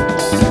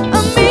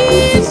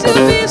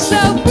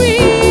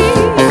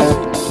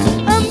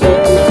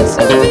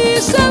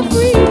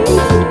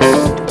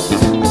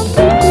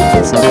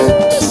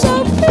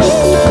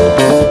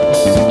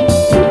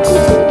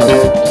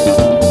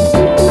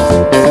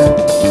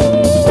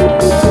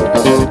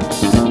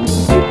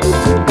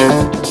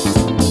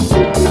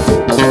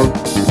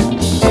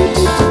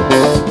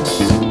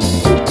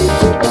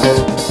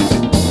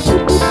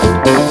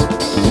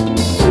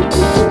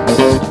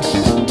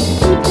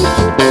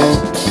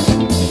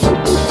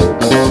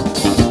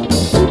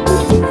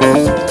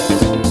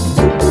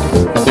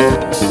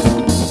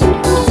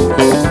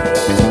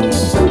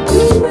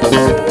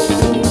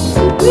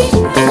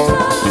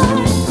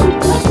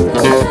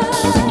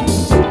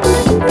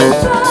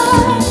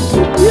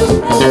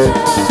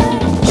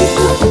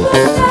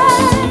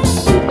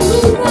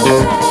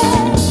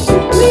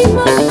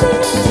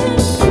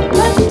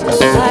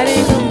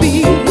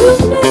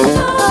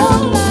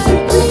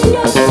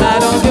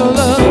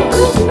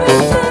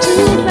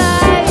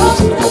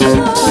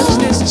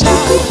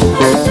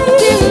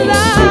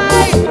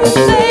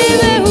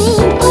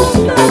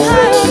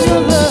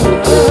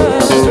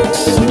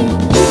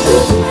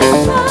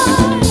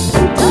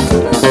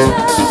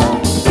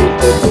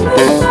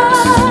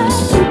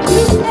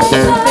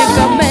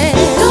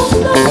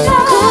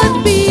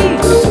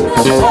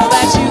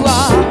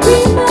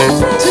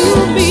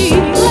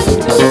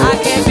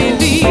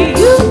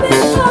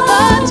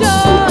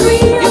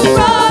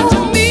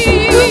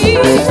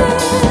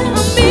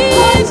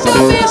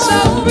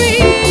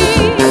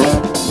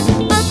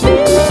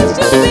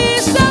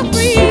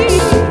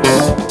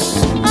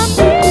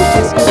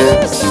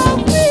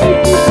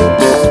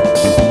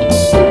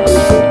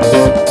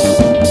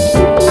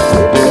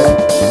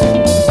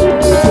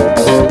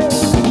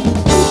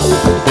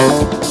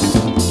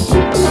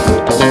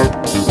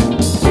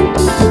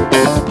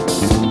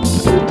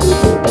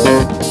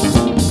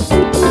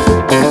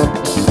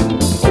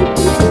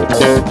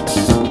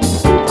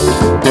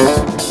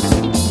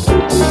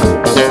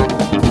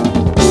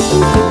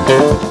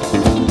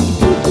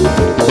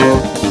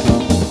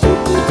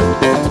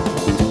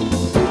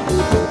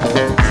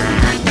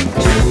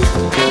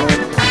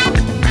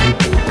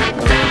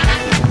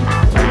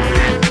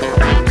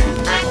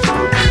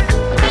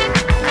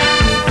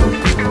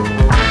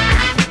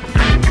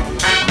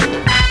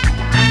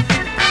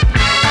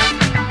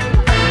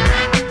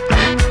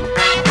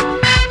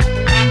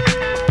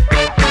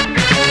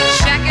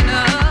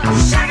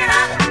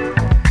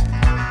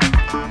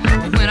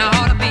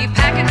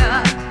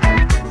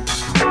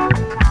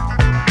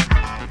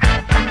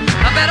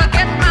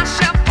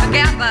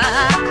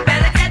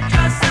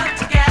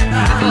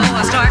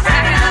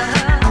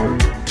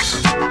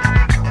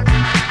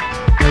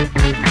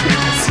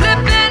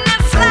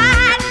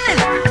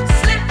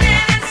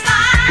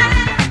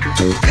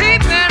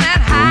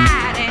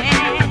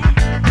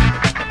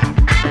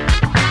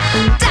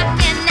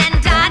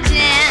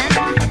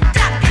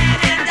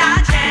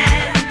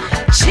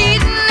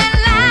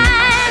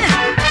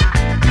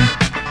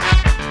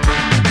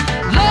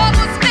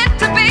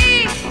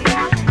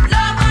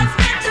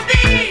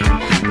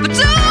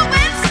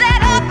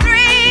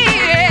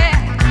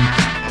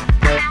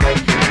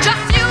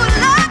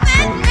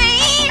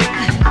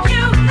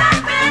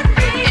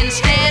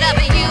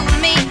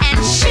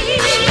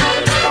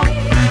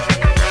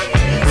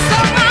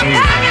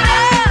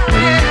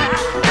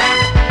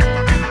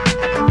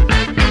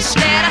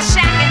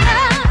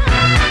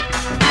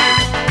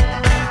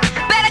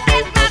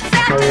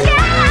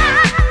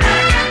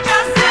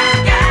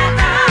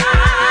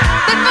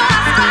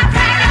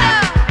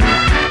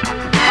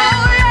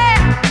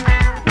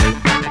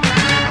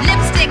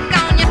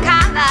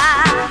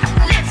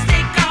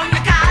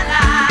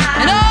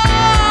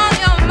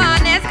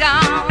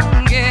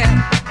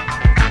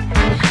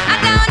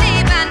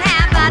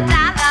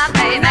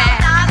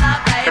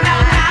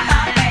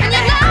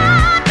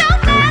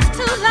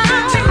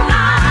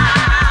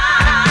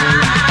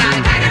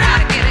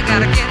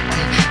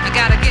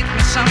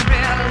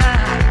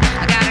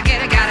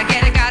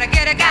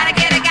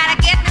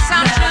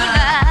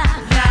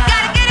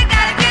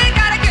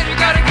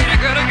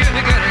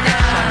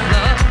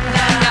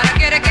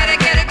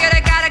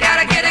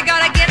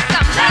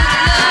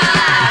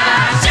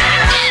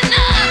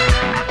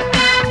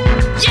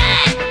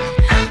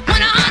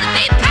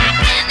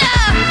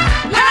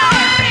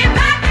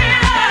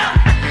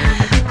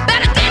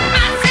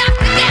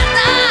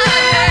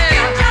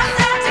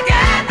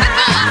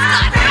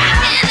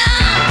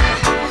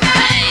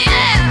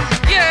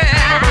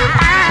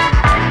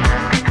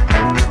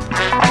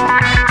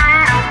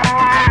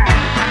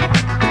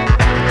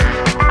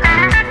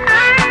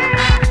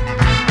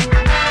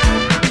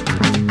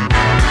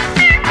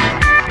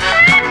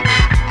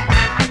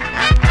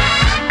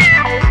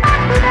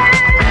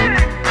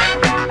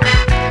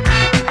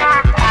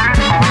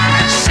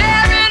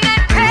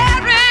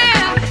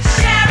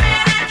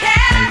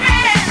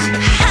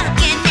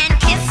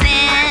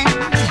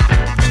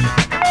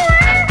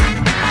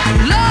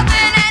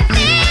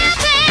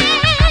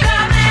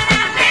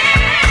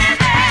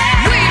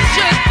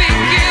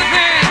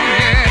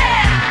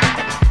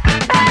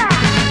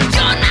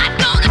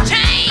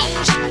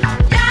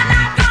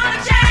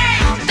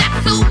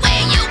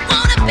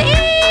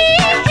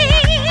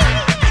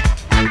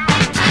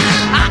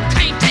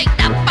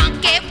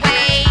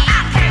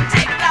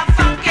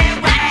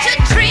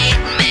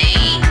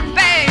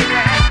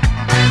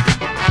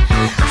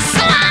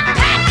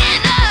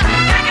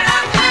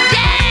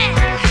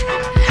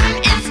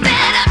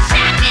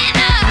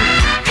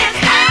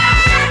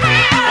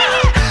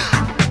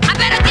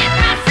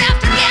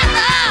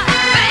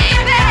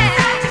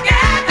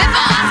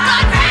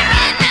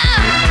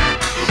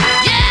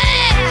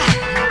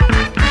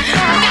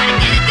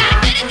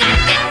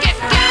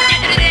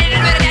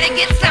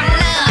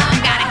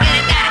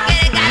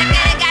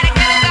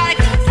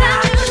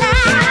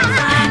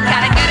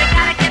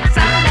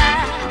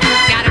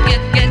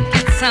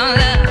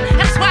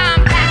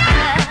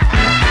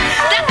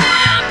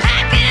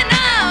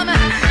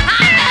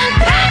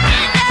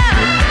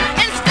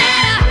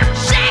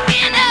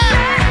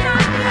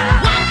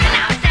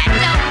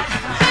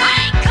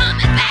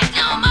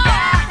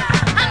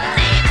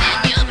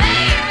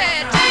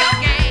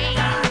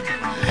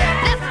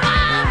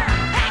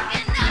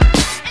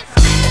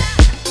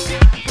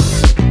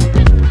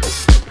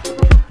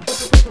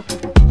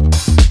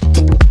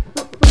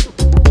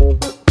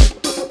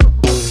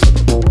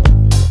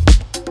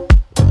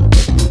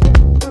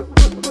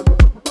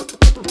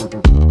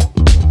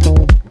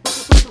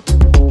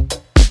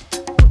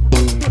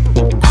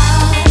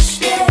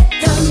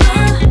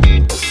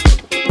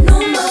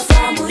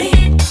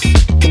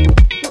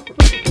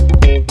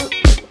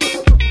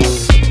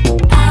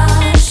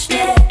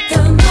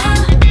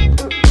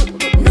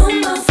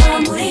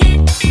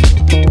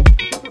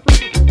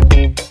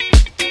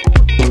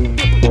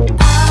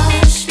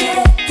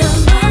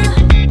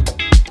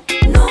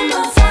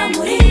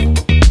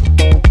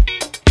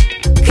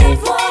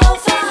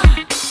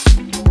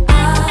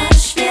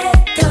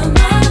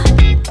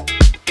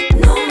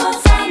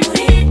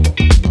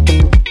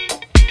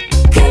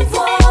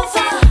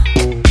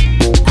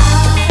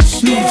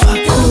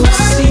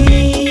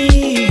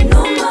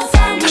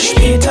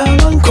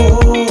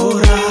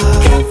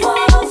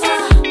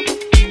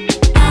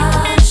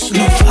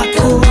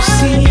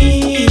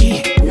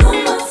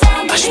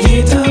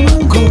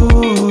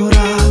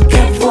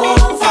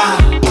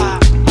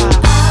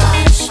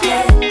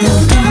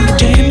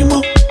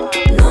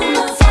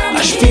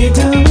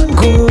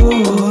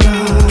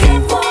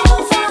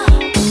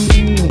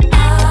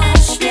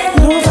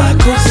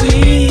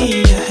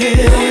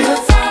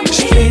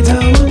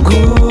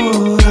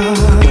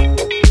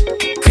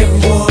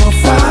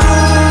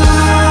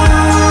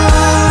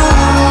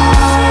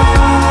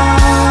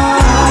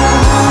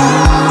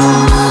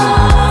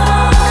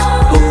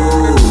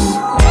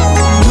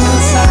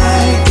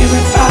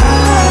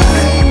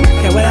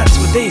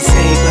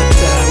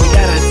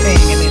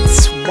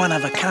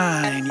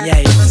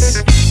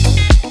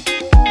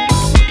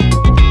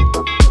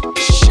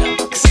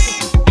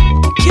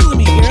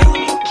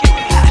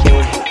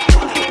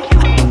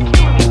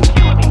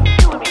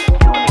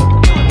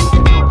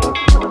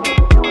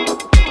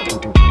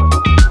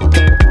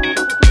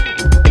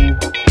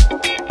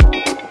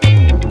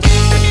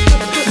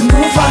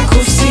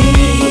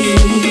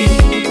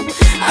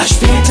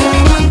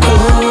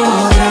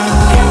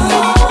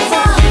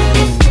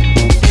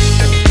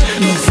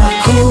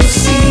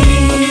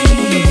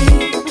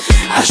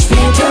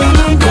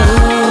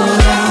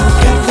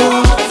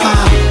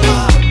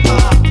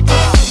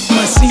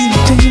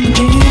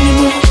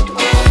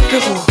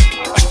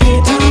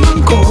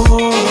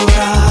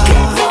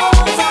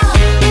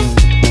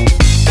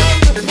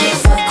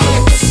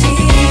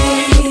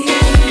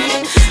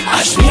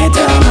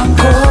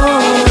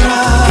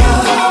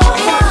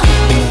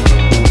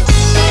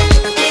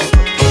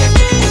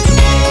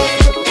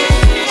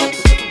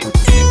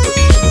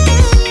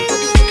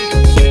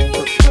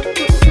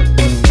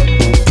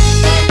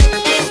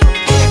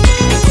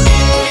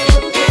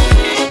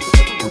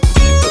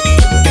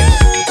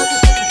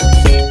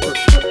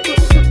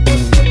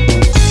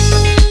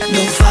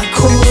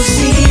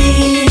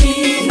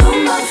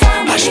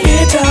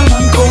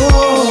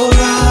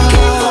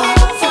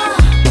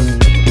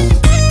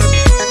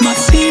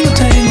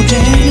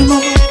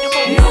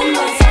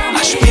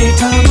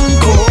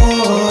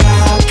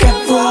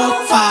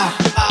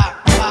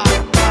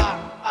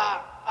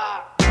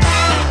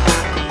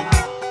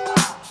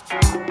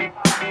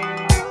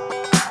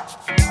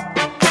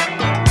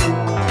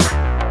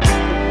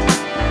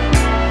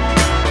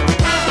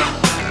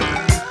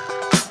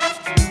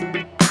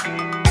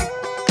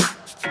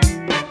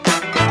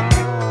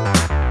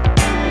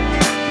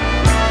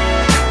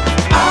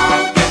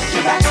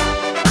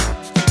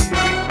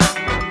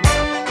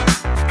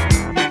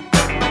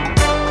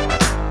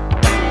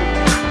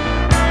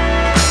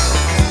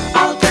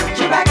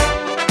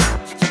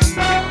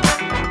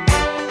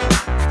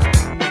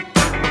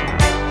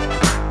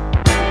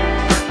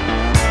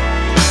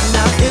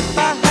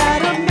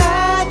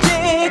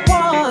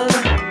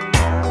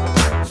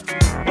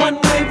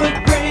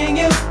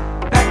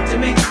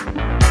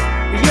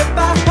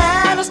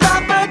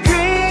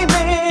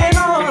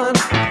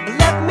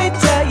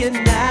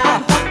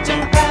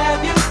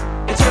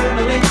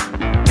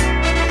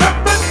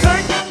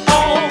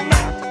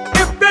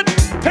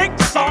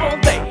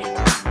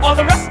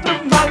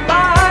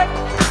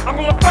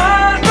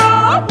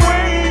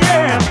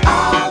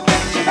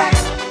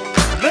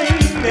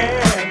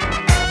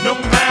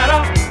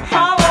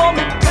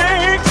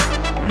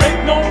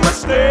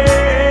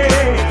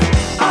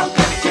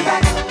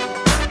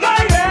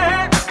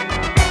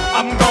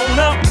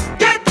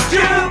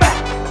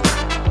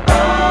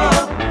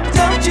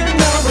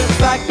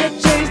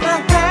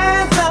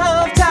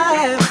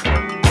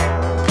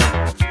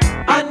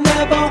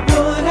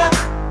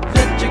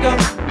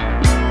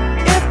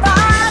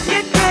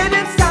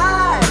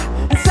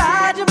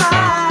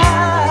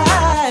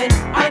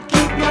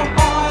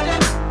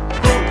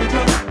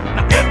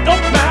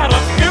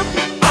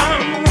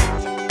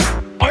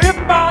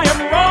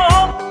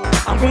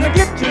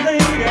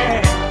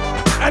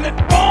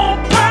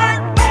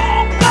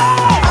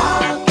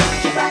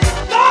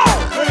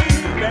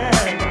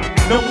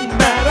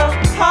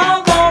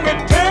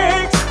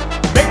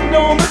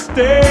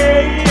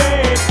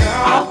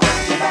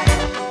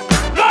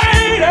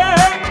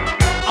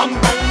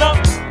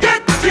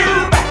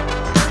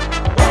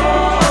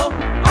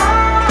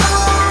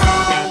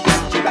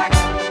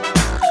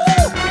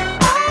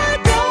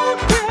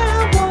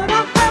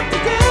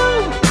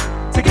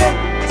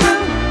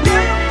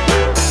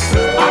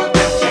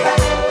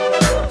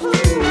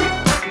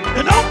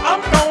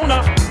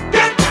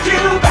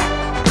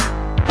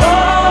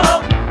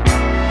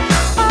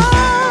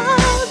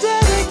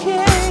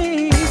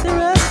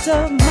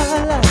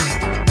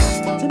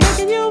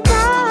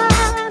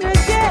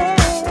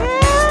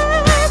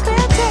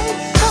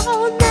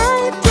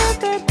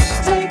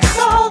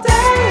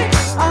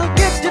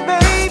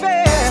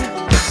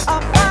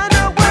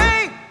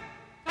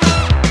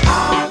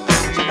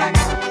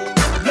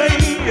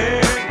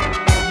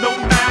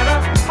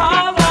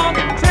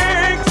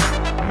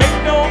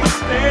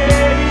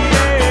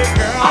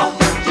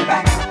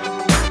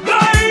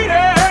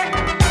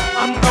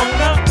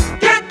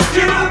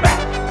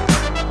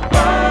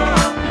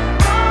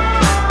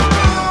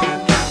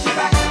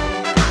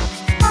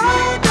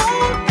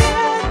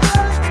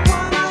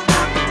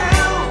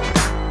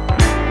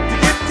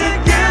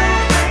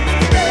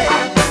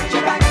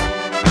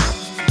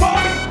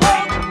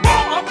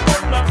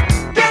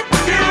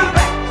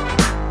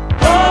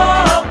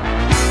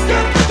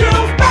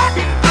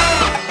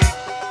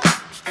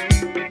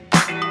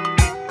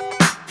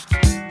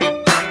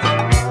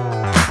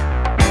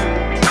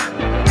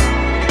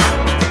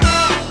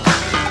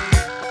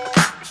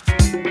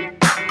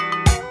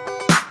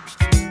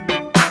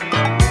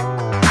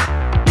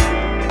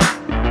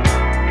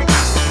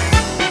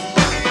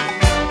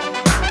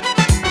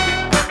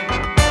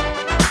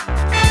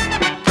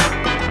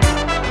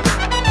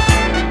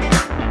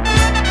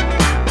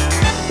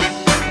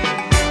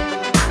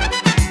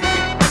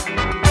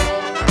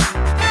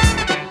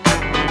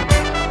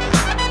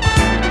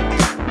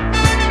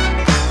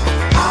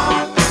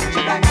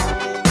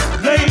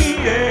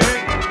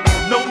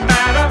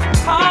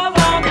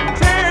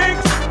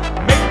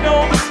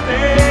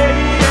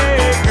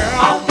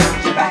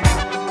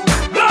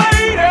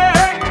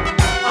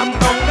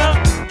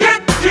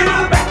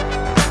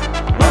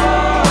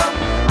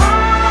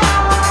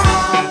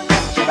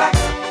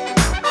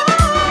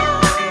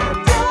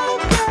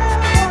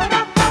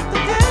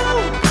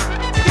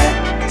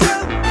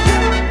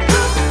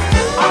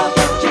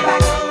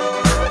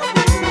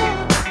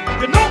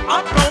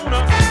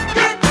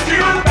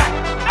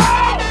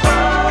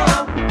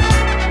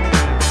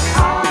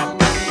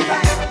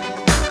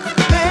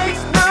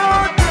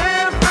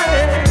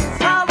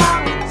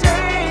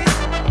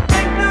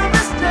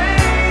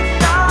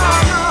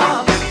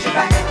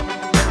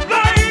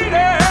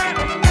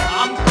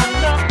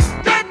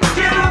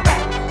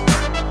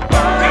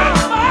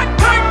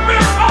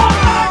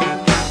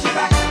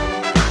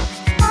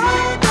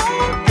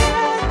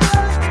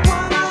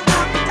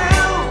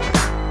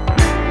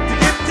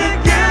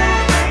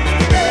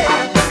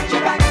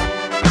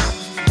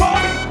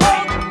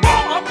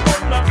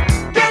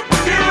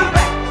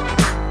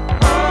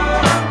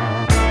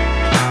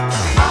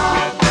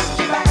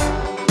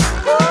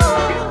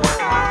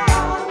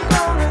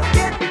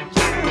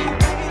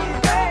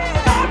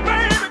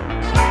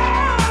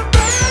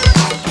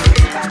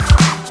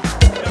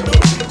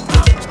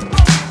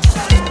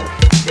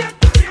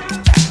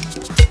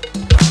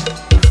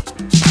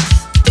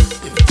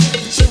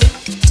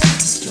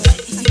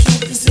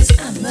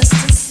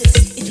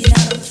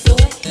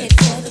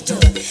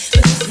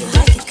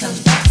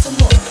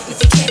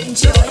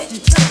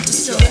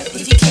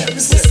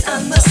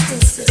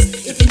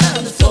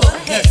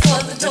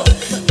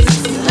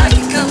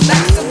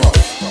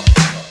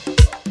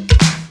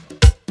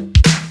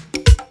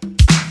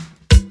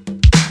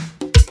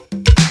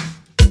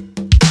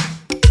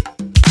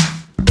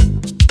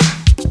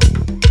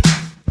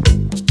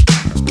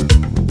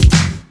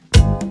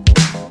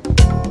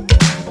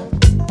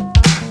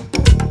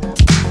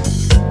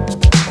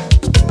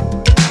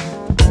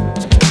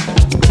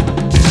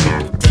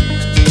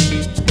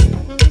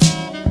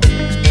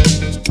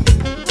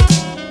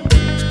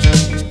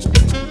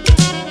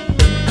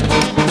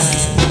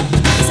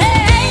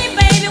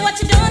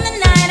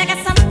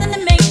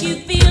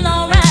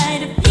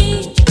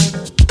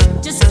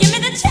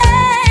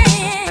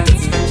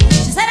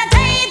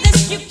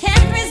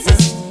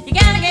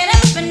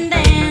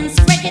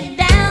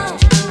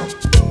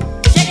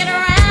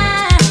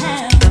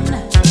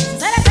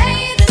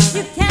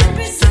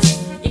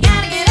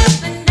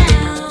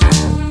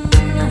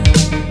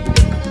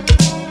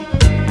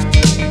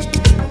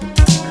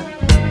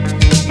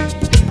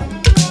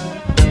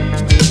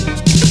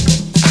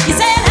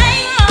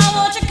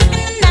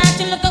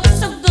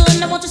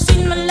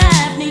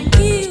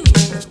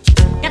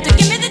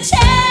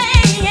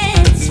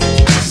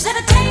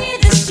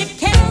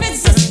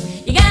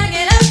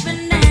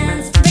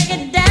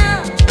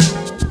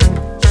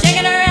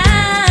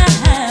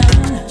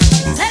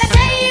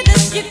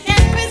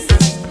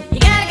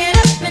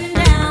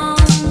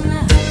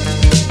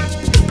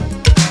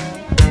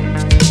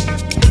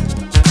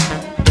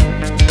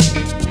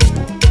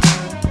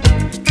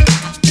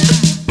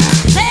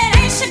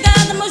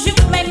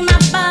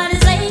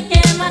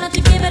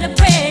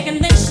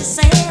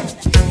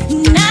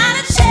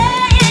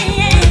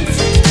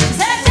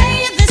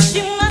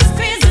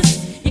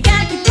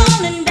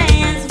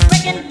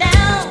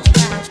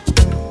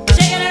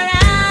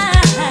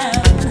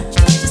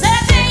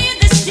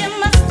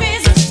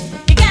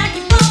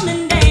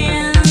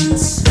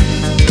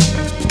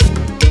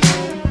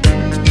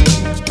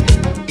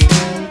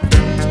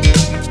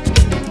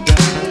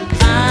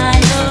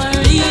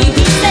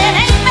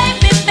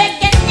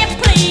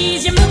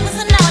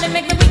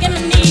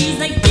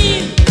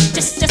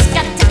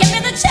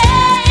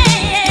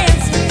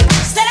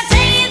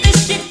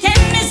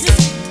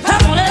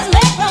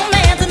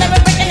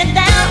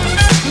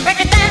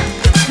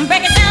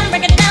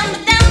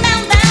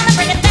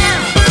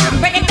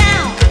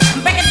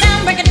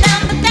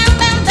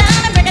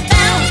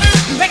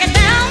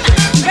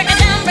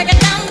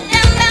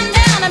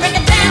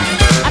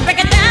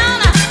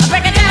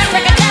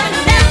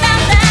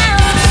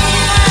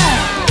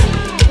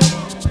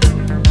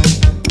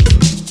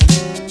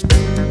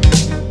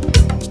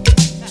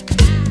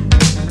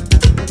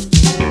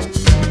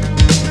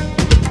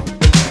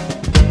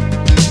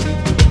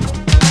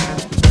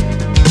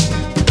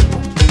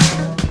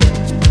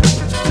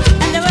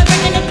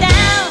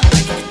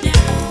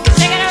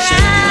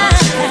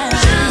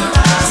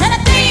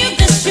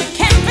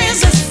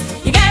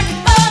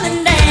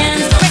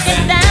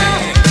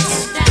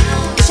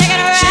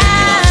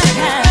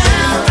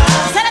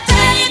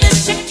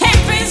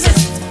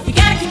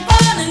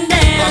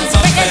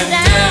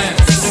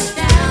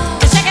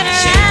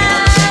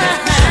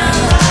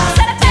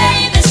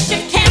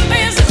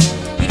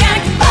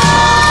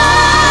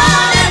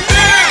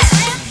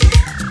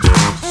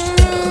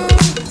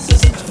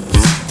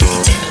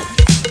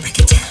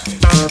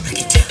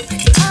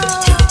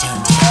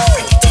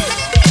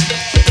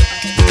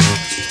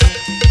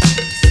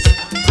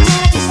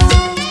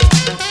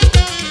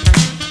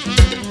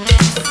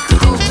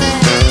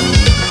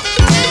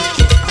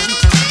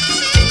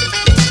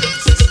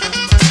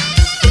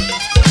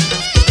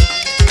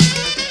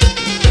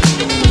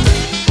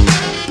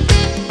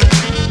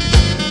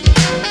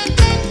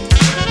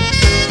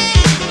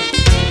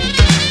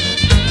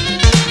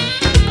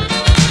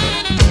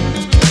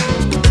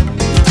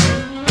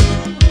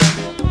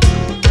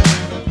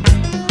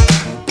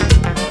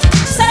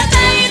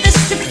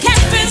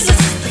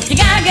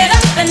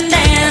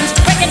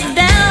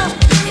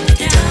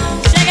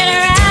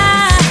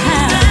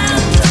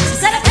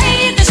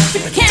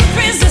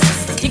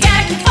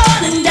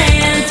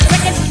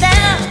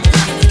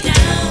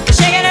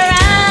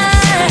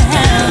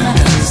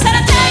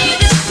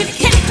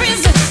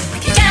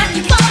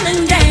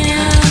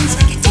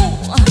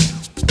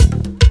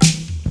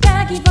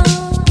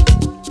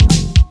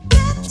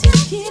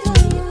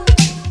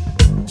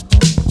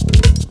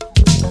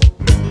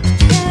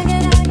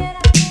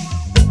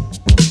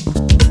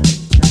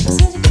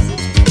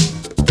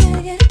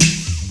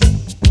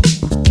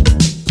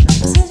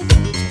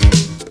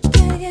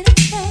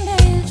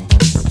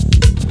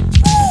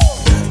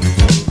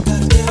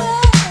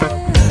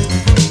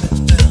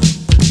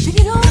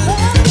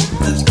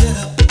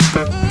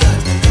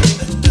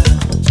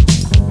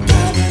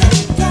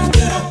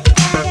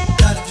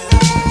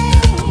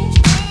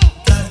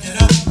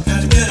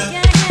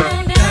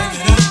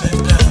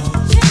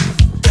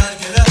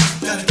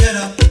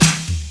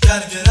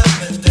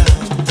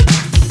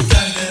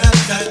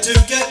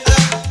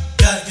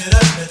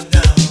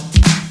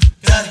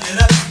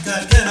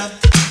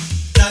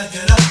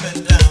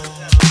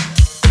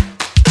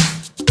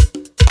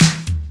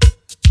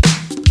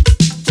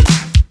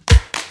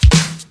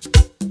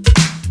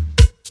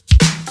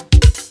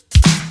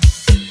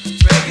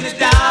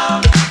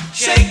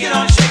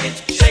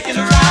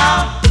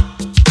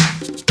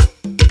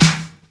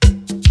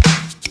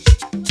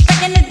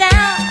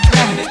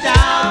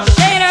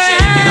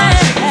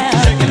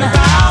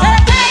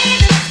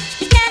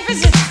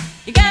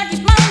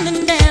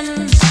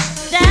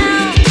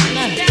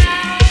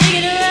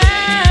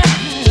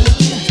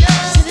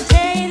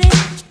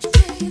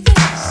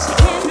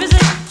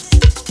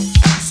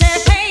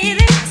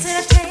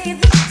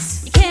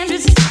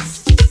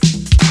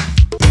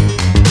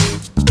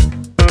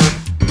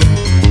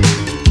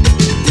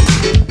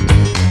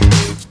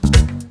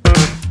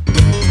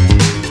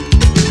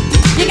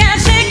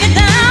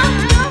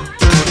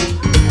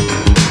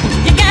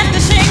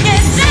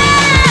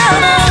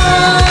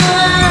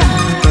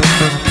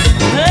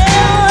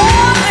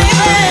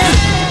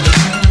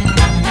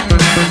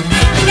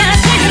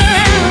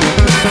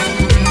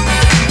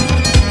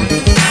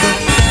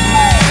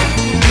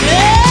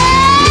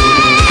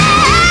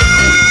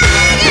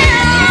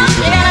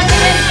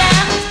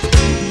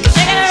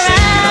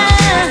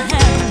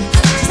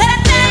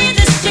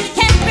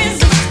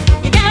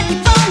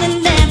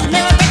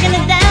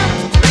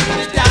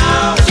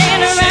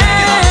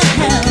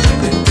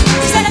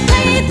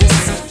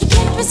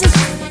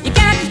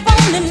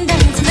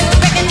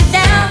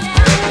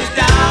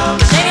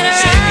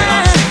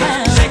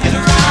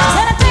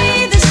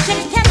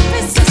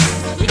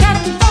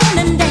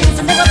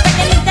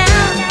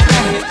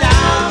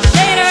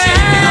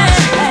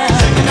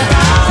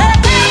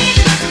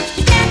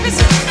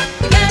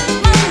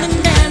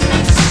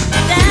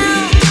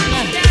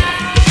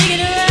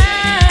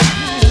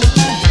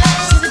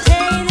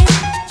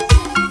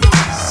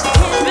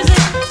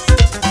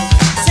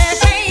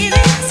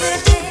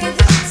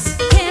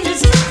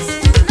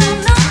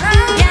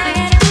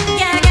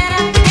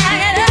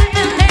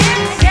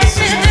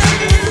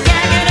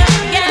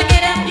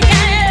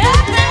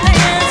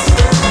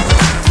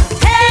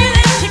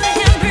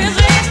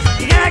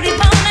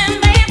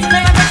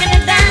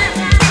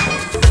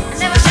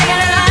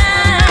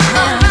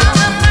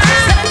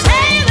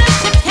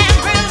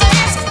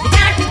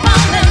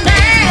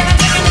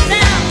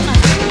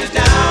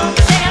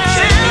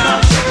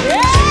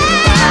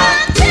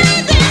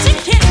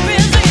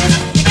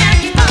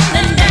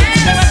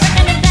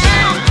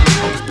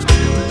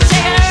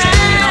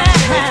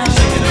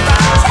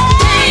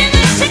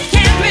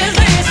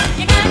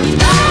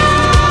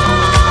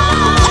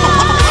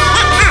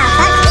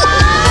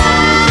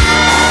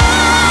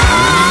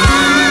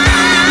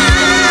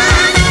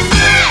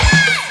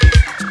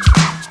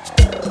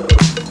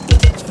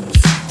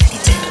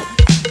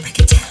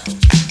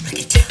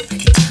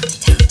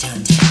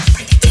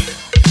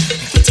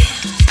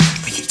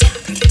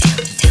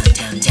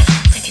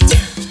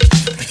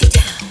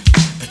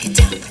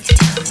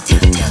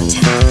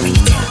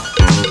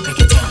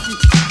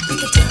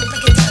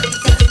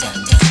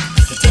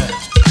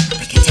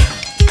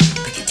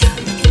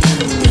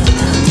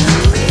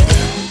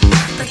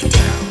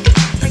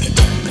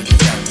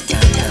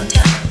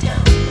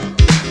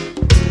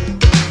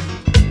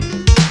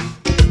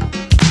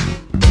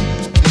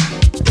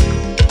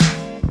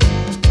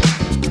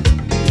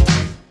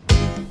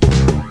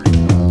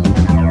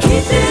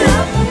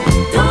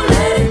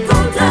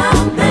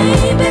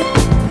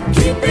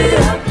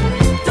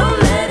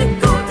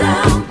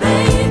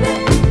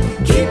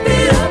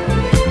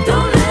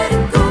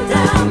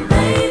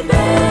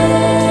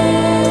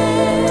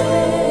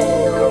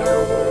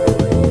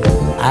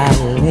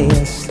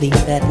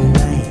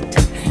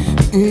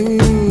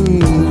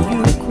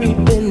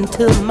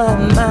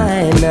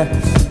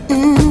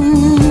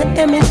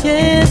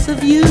 Images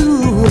of you,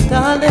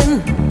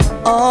 darling.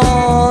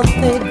 Oh,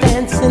 they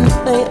dance and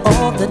play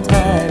all the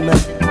time.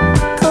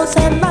 'Cause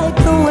I like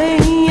the way,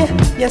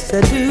 yes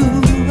I do,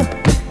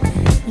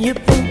 you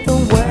paint the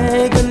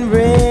wagon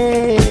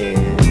red.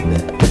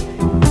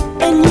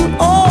 And you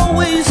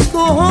always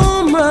go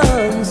home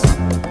runs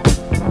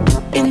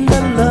in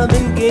the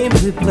loving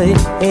games we play.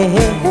 Hey,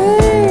 hey,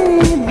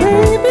 hey,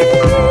 baby.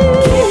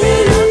 Keep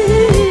it up,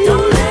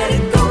 don't let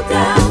it go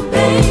down,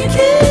 baby.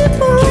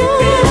 Keep on.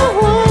 Keep it up,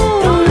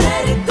 don't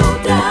let it go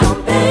down,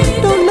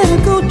 baby. Don't let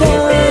it go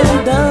down,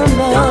 down,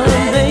 down,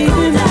 baby.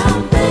 Down,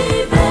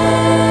 baby.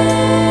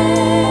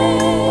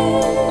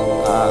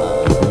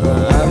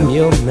 I'm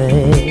your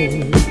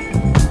man,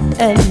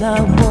 and I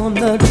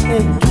wanna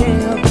take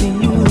care of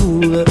you.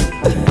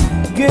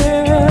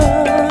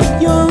 Girl,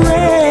 you're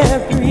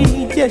every,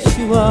 yes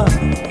you are.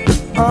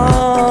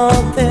 Oh,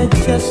 there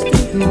just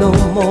ain't no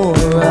more.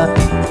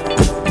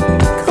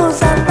 'Cause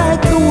I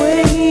like the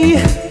way,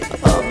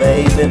 oh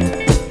baby,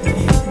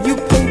 you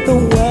paint the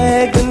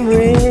wagon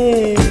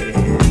red.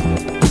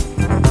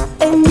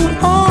 And you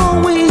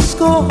always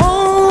go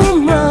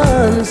home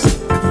runs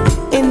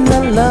in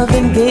the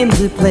loving game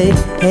games we play.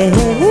 Hey,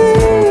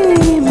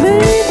 hey,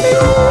 baby.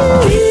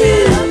 Keep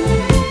it up,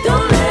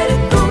 don't let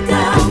it go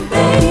down,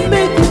 baby.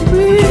 Make it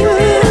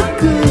real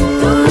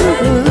good. Don't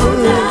let it go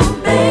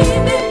down,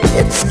 baby.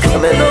 It's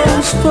coming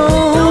on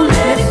strong.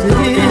 Yes, it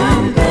is.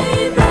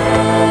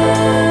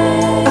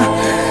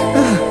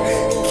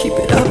 Keep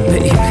it up,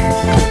 baby.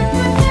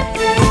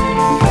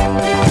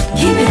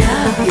 Keep it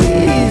up,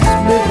 Please,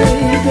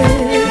 baby.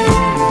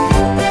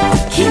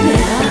 keep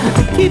it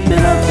up. Keep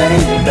it up,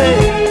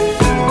 baby.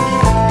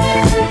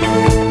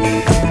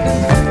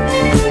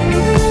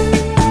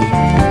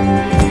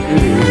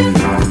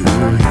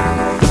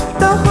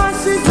 The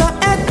horses are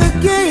at the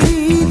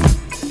gate,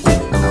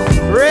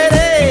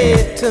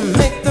 ready to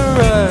make the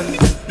run.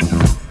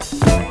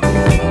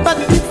 But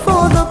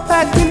before the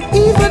pack can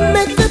even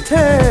make the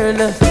turn,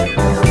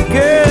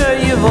 girl,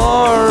 you've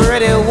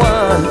already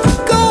won.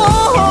 Go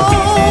Keep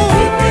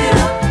on, it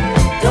up,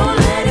 don't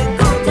let it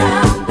go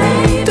down,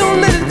 baby.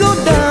 don't let it go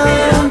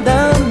down,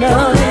 down,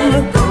 Don't let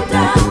down. it go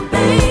down,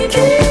 baby.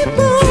 Keep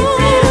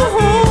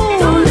on,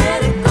 Don't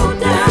let it go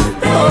down,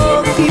 baby.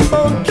 oh, keep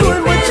on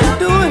doing what you're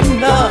doing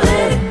now.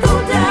 Let it go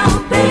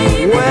down,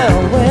 baby. Well,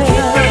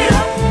 well,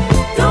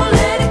 Don't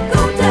let it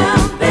go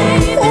down,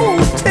 baby. oh,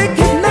 take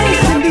it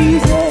nice and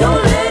easy.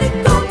 Don't let it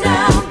go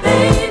down,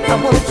 baby. I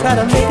wanna try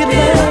to make it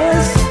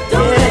last.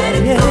 Don't let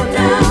it go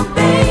down,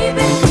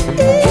 baby.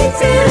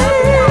 Keep it up.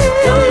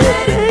 Don't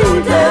let it go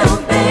down,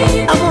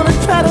 baby. I wanna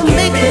try to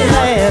make it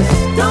last.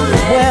 Don't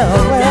let it Well,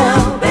 go well,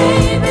 down,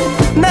 baby.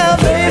 now,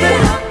 baby,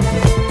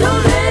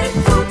 Don't let it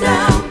go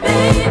down,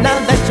 baby. now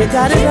that you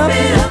got it up,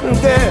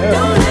 girl,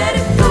 Don't let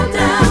it go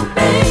down,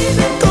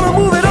 baby. gonna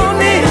move it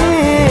on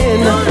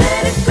in. Don't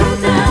let it go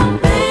down,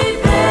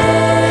 baby.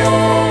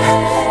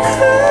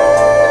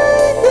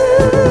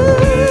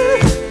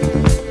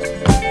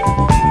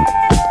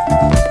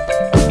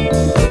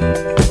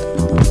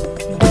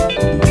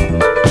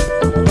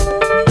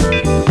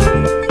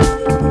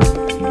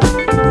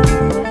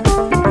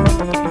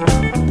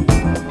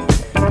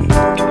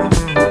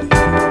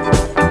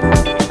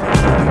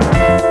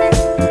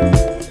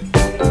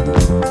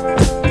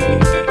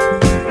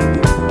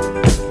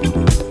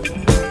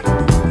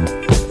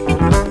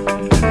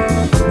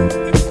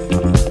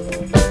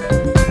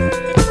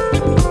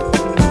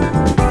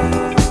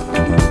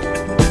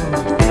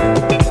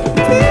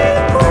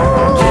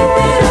 Keep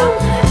it up.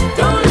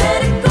 Don't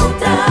let it go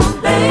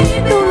down,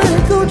 baby. Don't let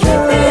it go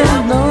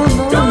down, no,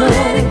 no, Don't no.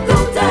 let it go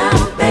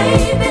down,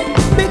 baby.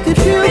 Make it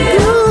feel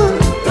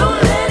good. Don't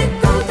let it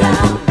go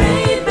down,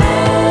 baby.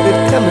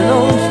 It's coming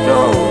on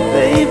strong,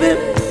 baby.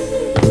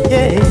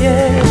 Yeah,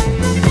 yeah.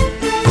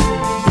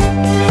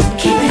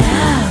 Keep it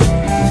up.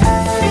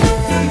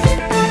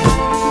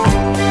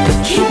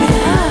 Keep it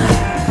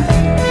up.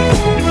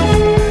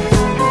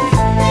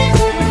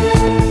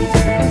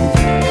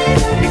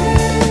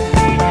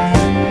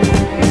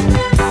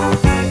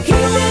 Keep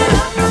it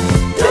up.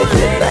 Don't Take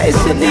it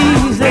nice and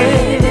easy.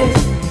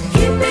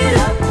 keep it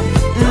up.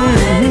 Don't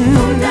let it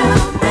go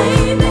down,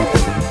 baby.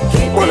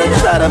 Keep Wanna it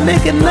try to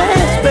make it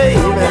last,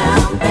 baby.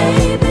 down,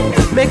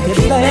 baby. Make it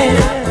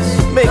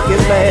last, make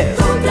it last.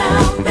 Go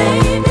down,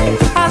 baby.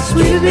 How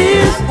sweet it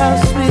is, how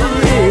sweet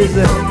it is.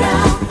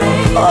 Down,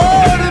 baby.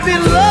 Oh, to be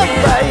loved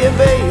by you,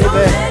 baby.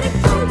 Let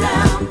it go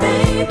down,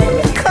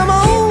 baby. Come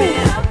on,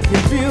 you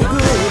feel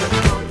good.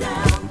 Go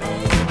down,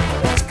 baby.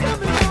 It's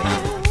coming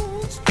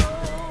on strong.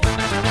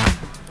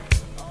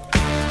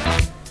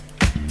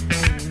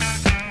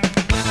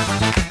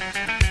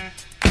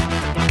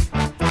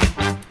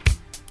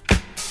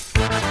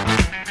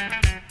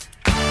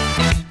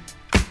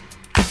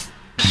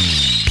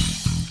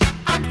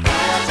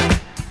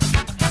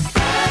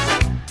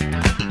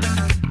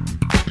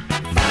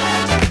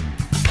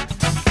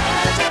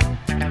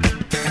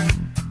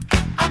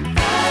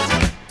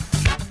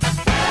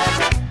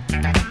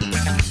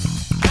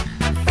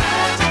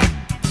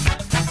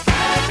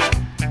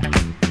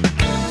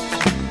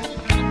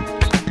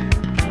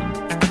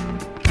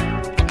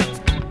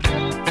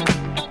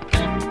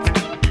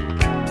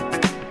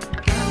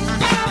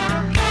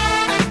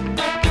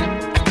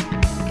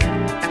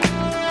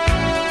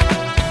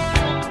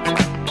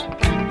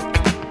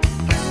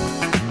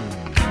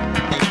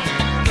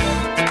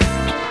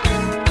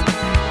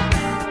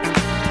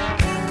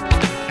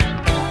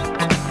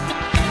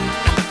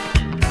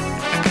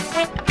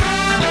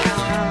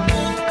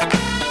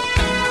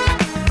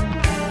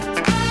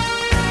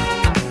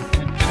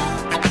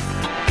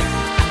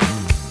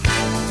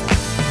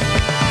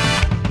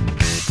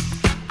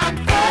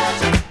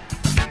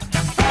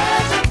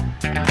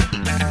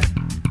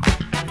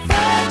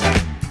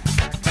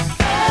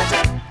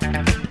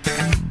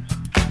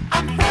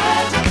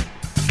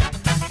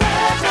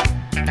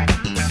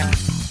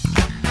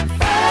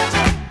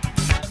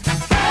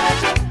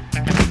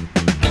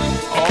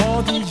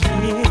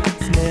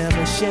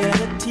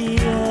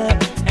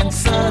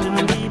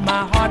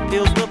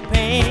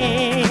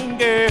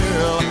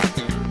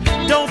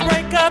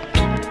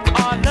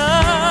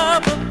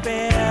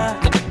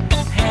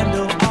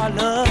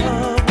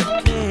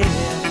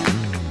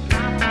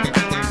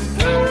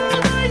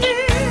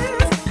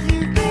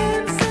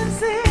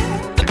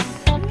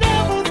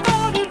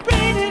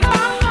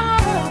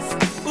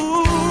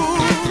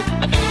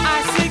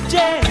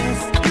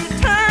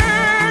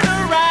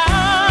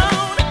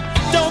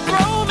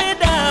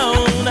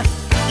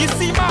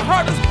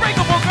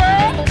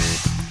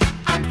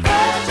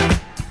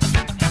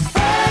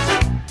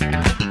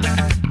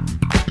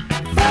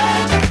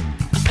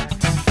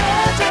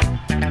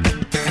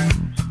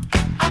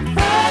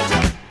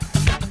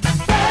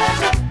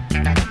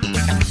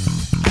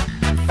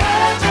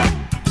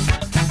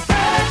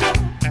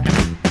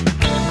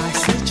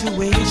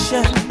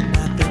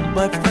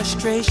 but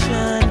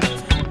frustration.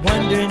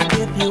 Wondering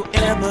if you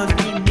ever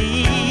be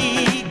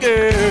me,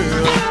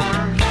 girl.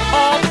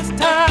 All this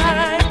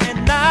time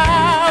and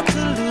now to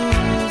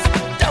lose.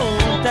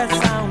 Don't that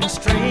sound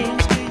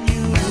strange to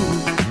you?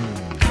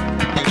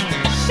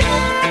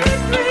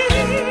 Sharing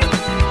dreams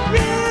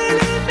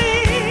really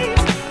means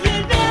you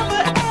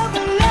never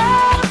ever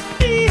loved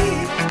me.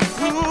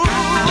 Ooh,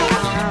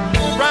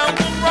 round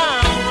and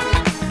round,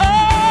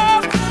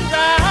 up and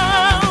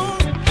down,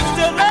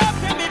 still love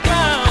can be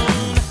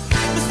found.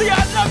 You see, I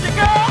love you,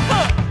 girl.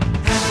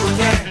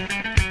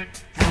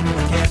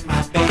 My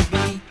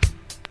baby.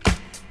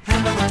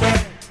 Handle the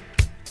cat,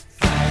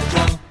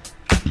 fragile.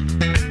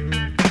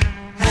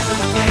 Handle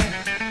the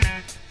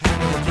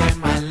cat,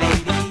 my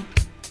lady.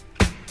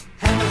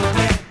 Handle the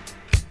cat,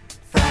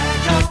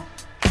 fragile.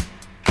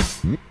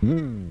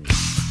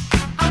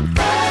 I'm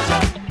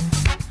fragile,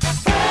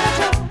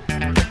 fragile,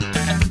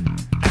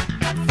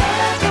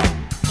 fragile, fragile.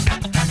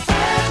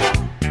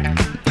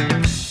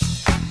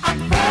 I'm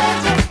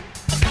fragile,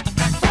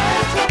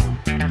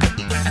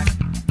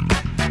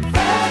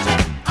 fragile.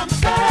 I'm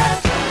fragile.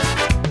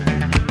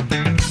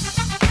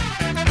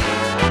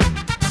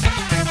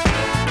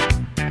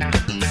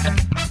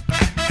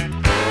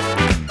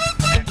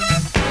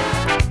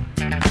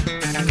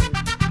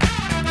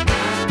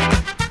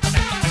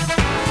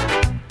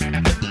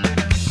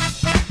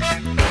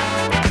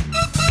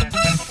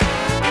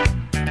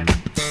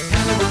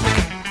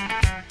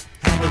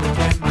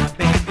 My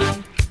baby.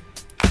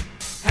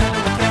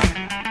 Handle the cat,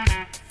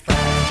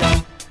 fragile.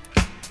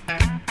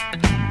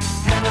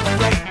 Handle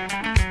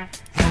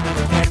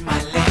the cat, my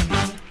lady.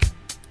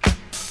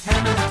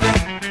 Handle the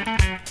cat,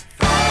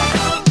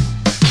 fragile.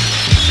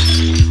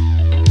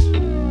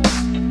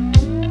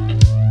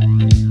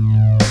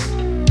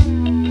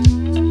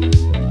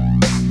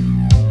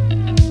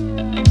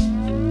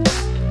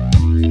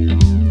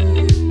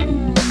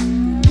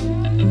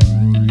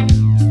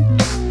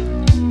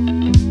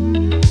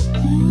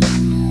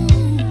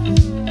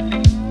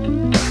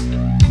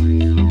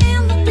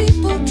 And the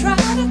people try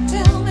to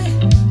tell me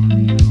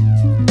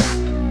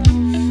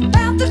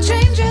about the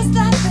changes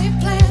that they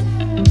plan,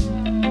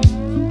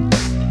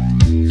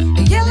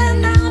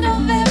 yelling out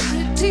of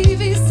every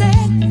TV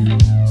set,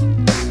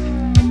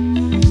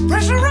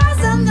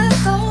 pressurizing this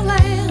whole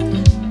land.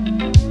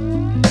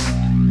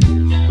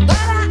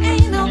 But I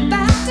ain't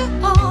about to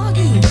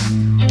argue.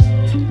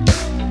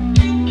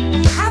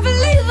 I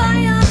believe I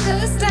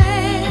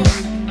understand.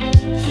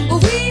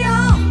 We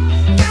all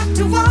got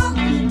to walk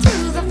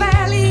through the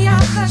valley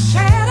of the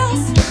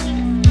shadows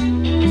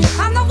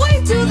on the way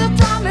to the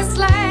promised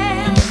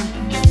land.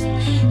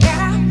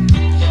 Yeah,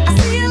 I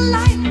see a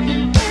light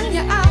in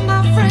your eye,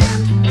 my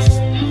friend.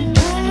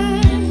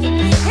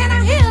 And I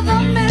hear the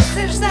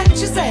message that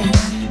you say.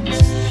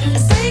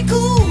 Stay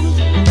cool.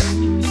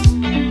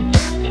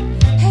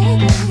 Hey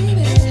baby,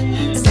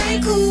 stay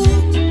cool.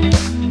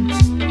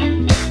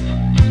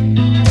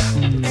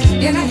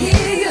 And I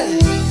hear you.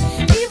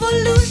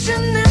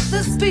 Evolution at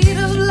the speed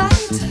of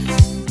light.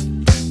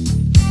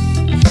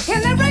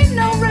 And there ain't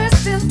no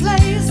resting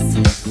place.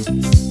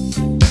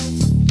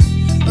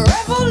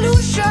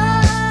 Revolution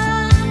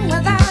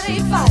without a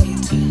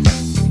fight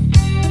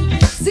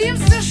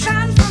seems to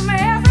shine from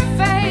every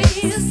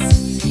face.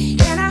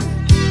 And I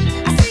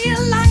see a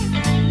light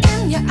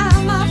in your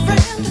eye, my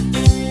friend.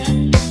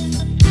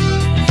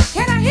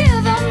 And I hear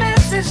the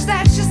message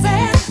that you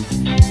said.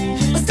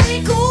 Stay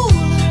cool.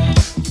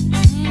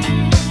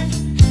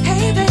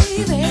 Hey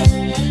baby,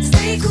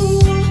 stay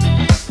cool.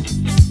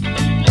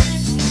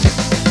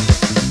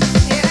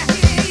 And I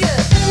hear you.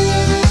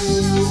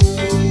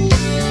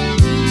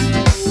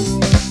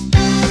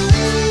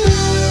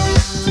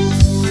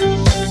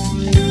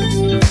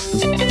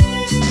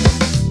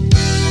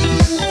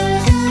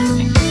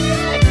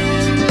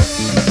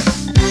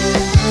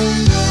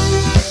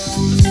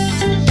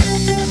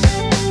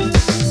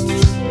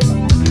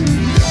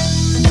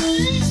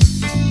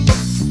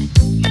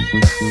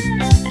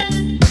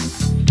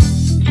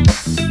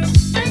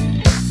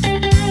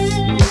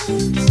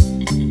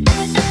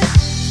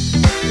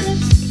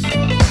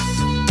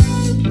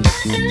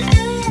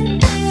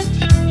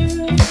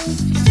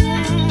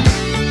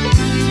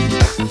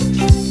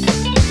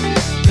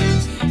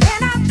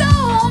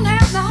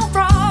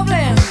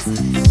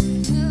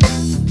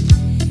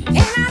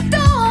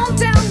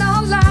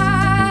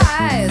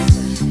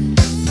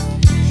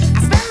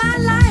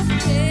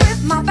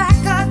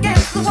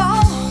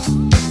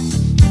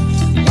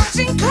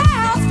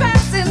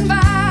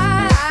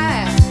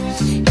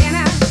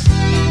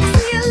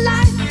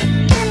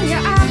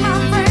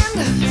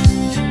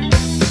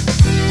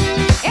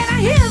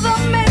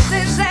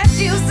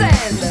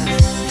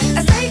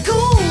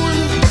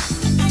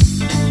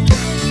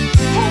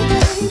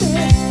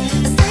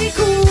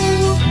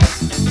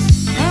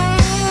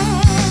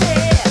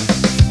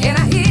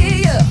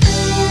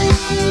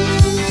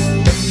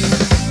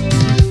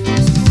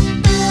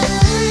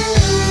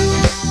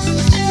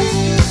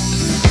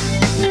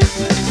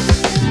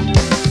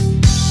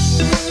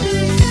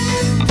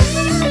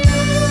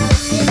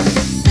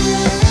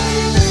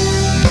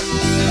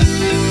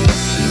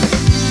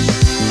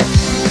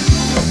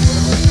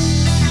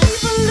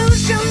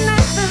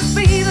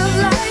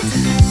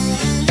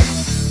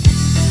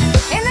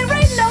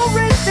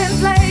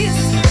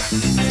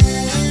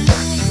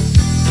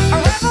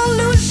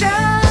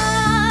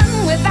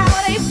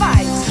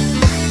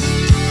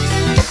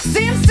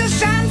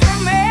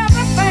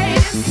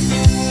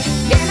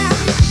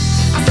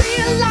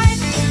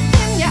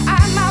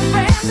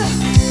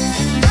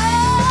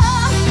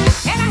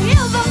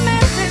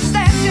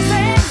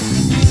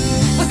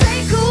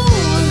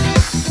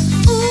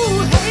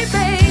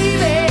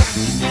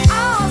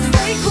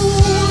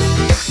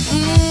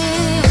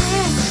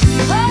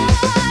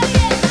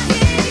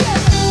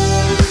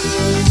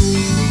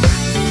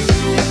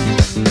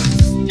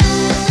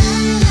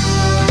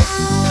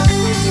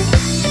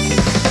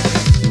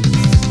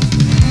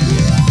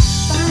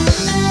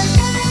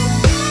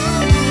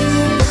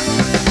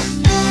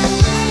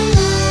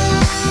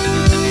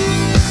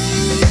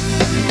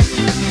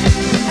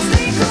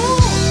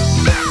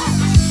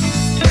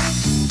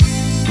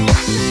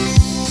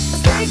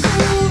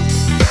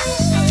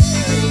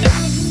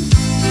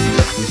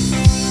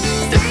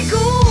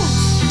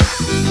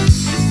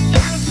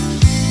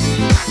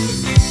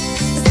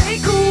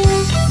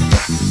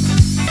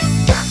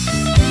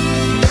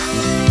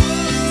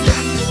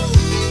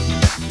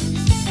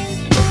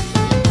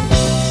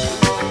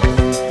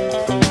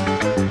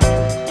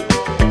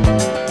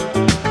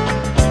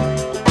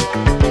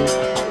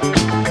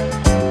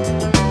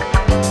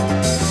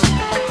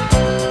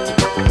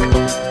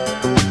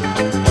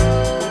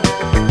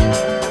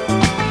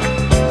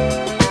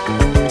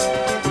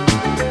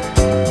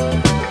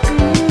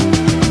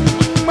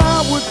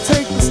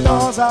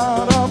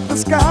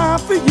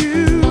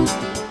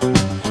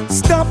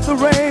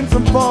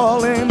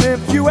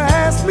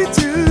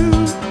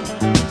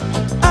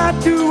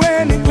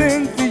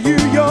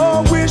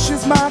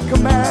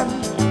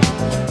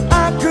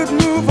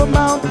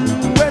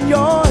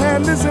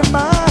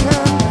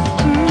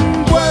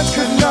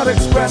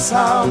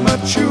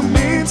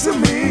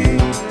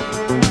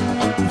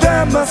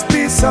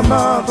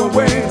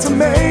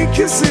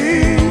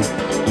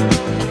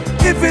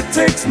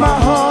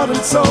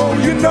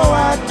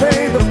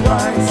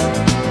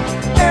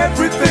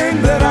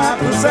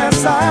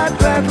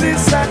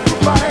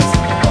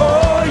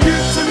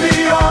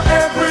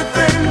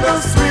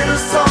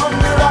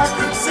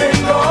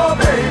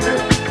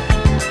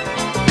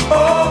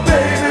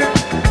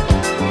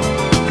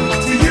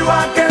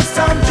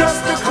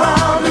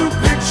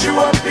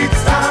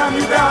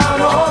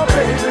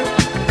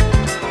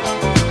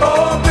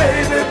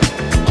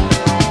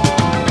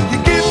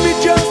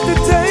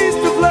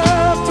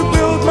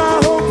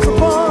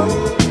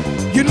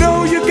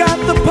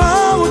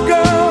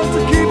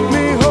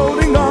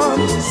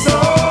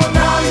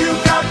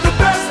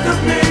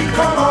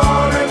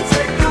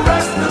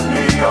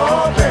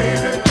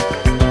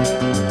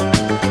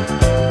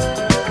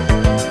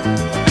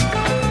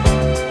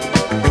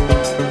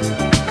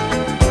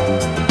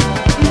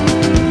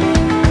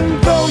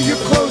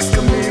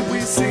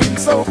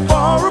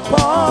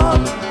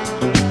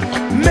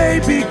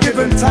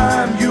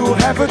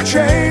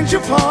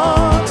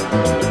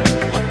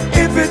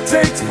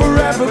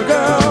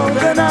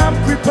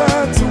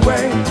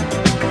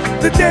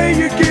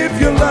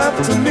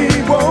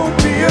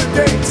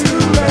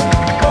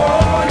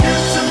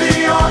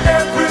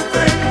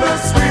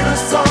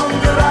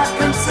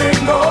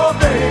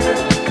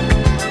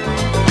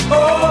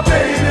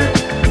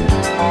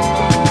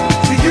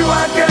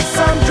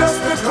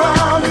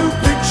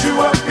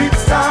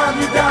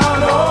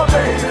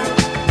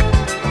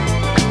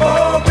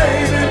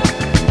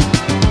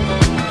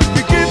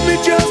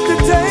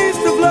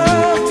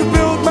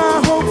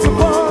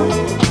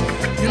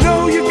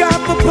 You got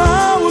the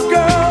power,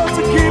 girl,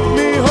 to keep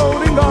me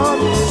holding on.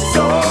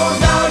 So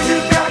now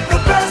you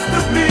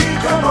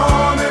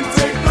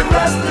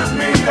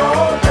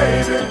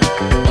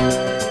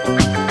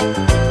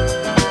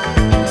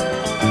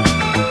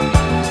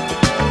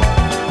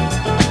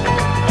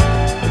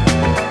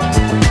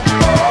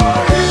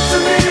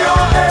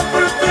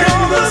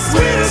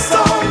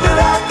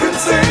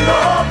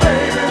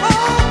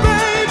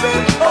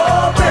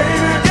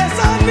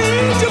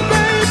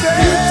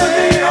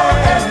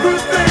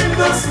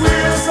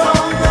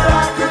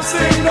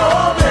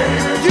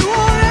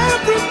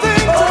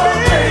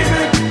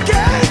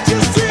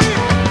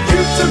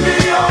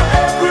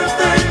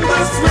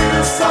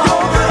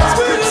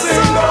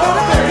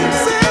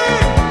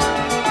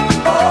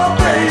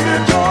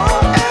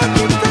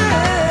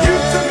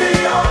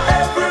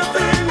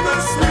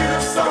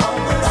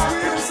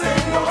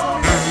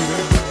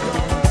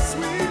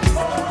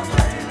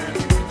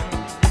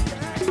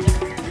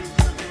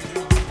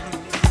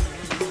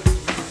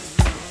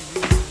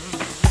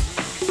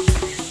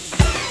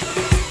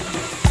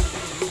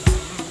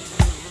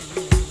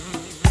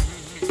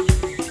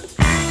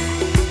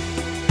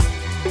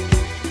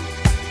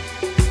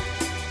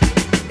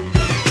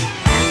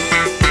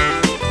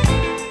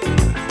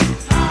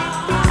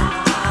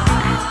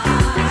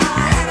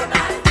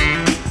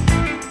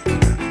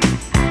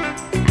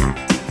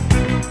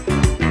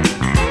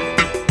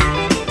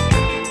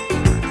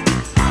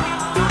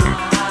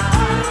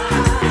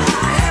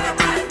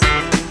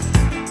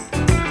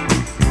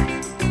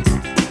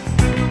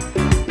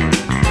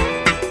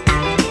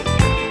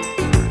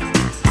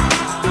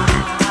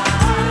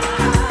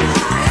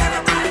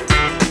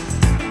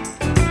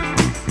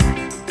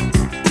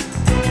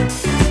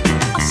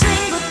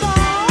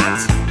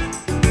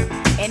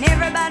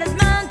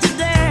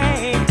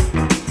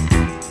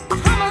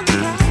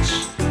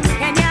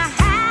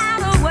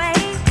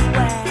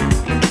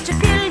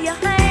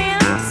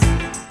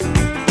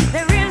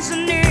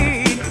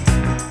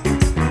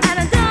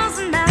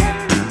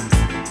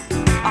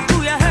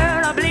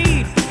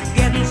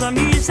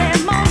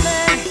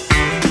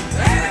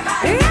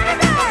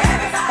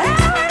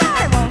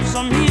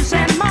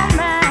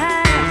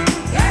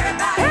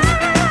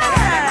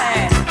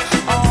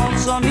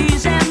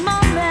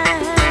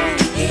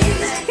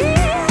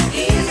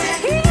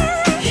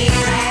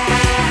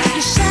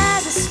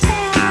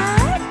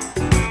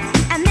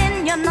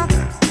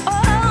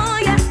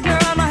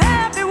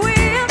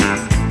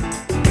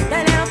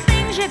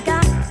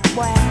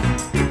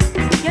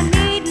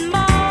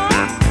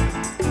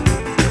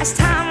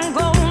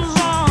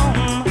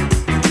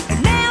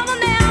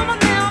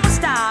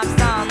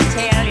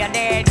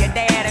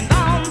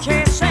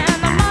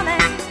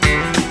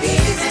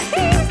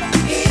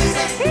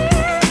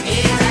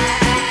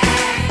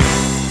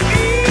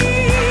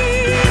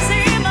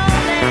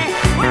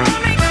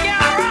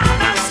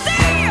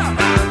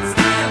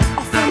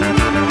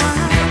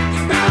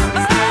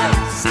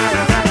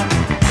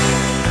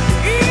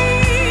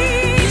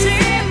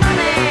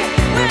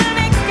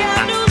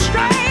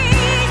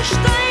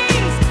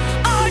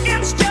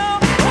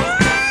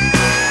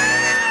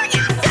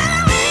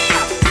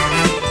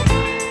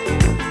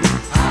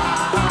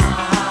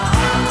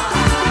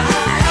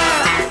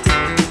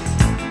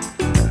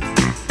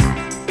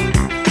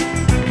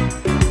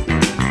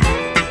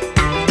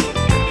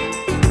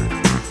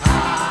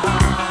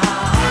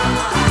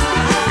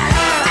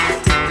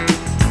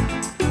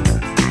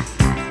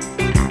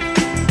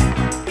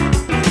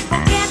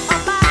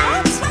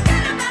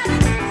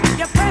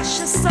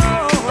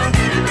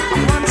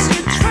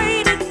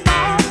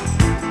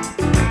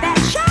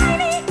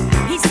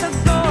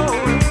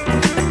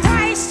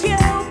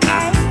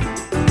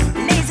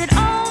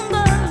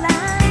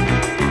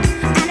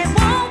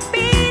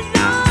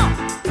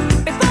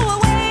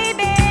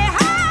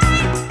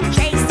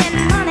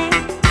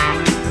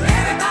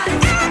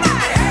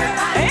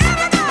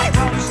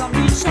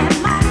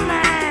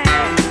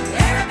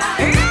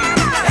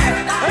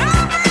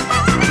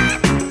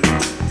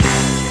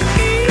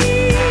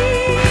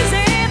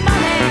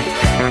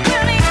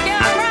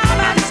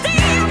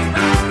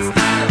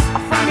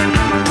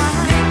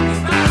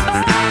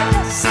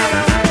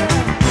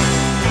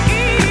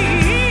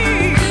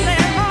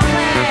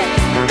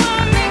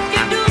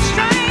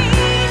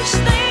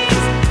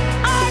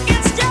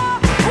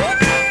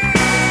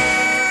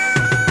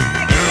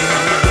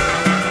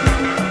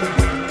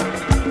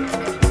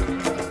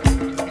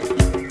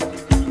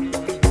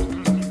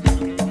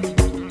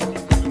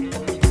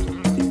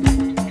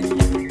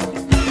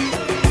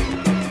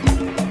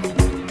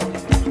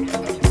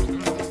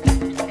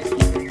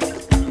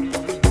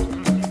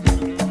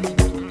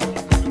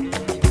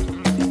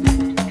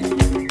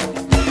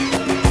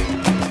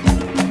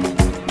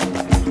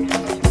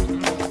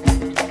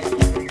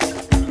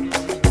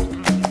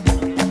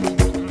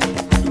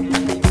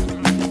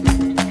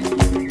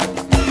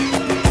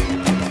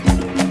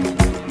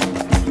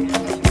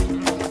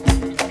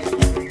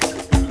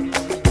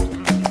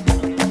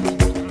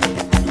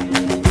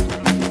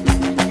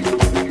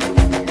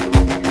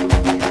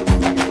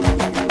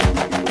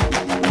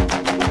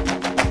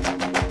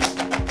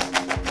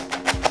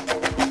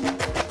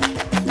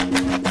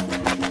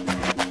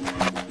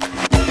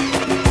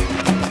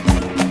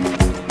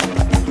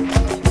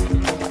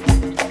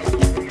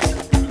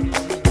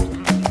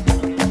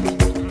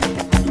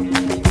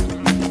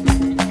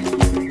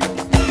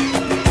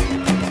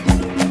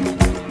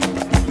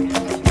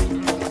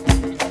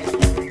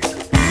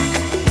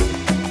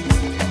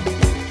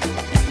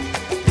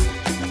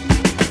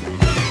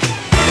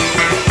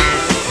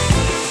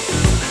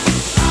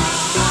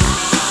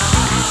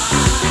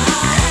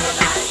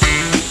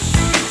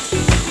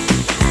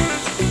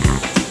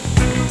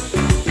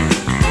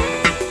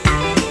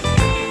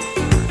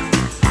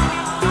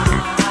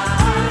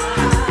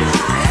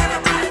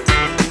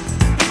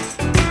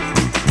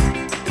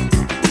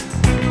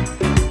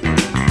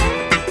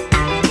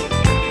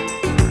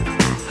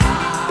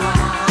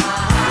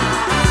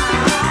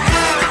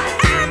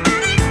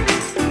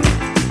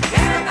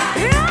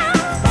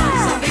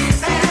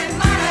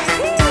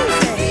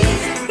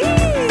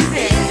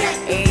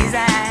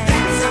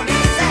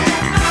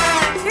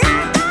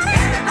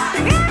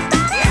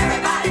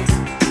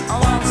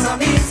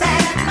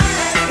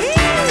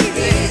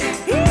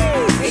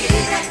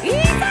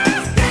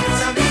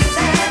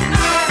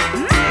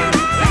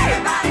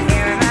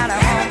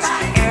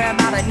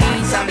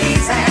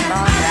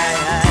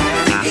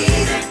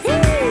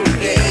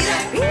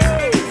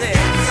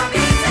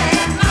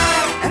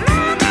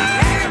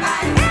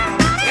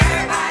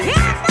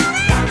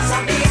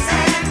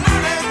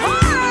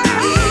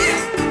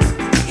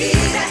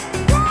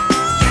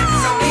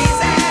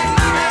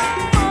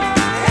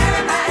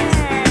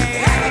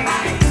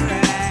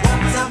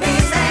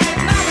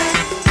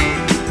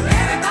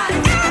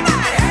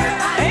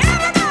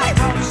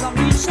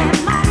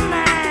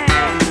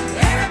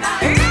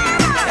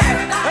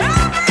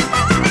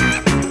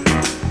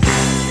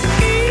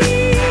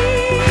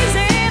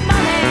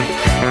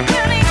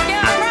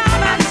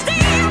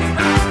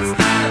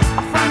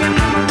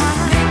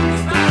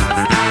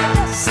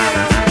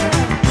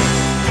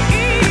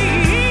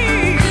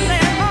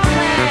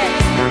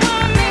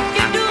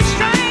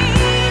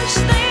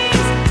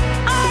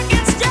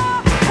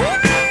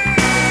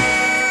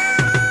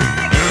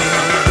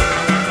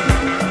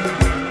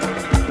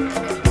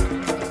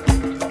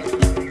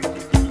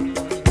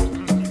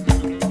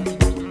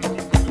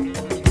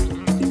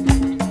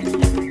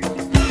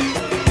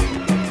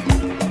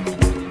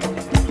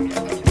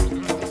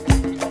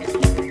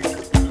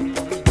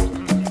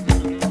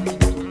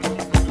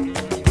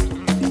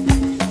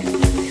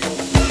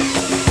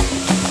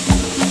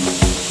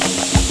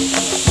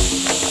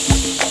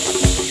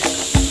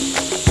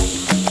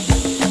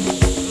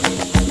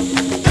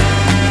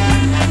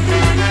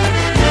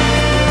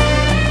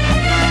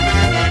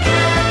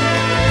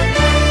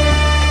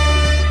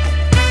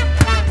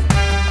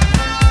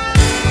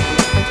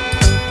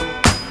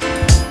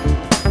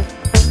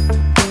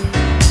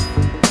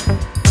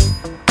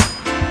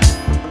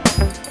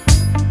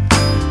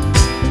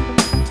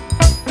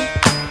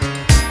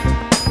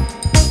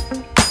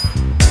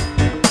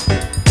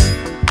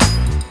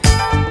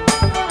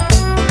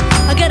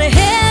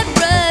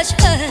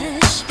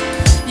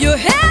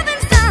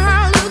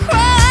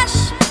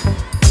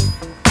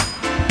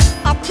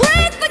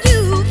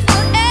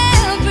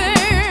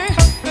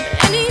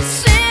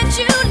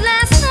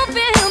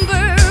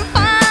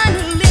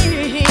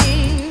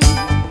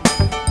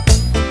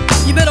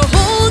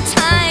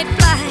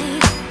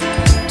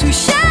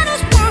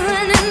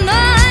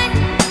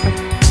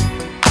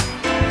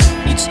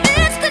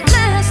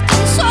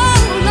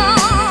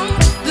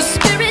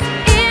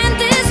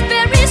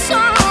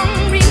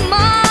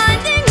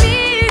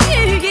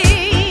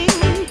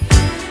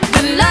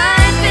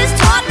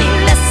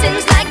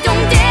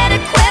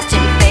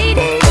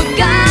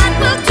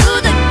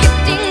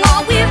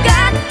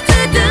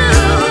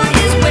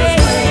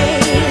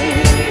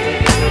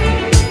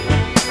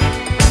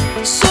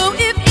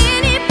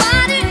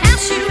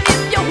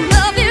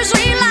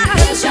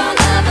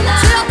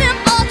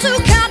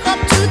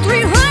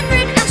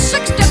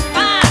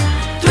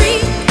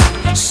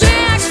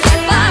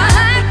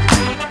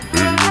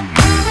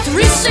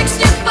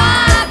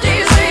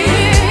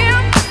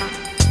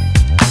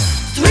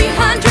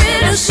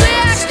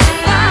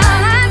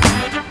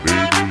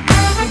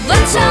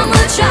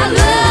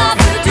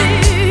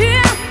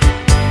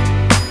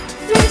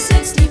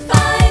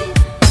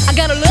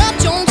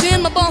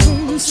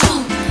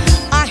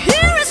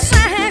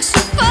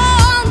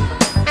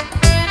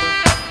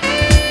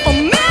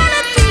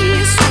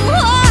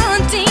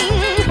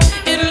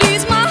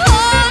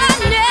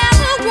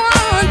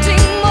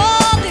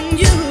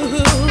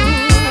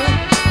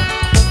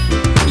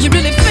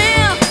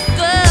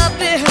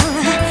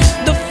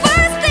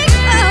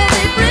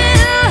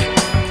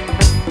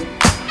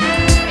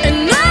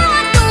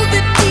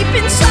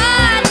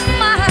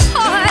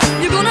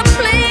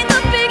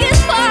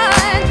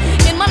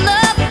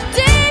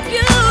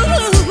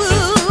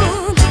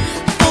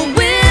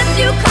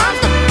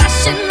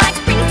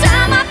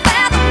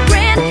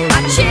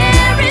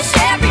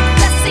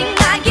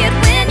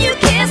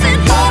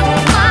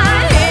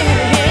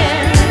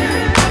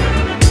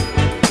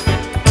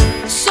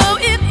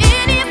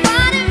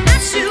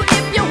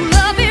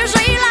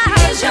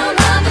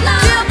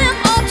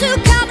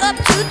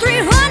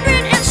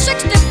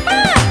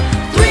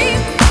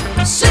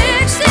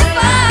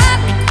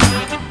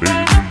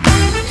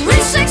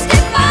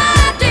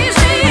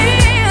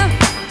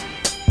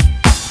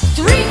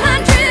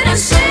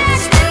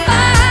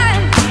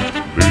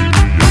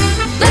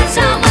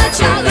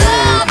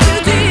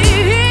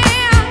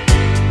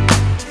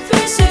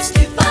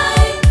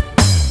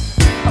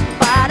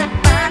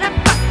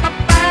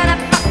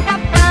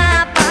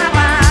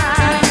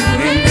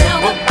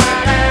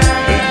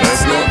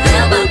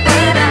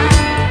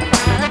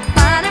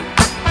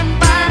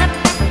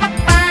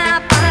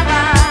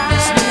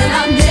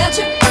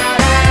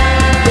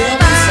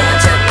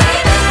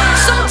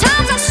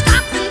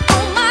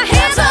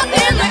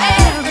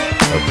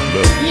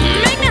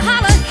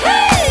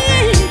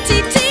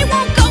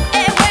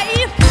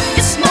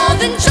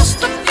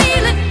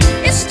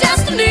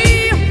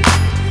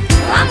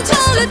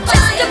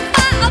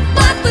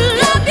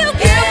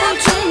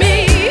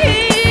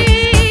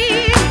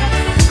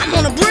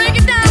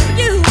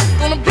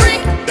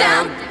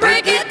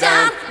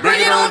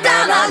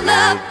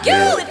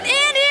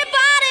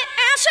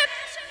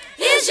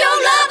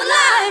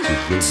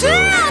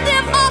Tell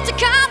them all to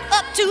count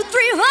up to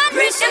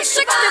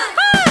 365.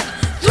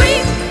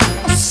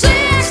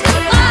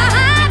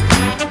 365.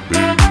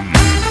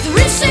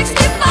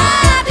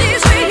 365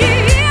 days a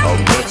year. How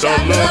much I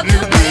love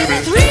you,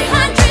 baby.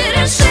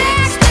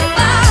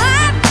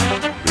 365.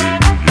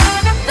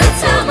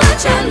 That's how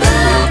much I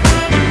love you.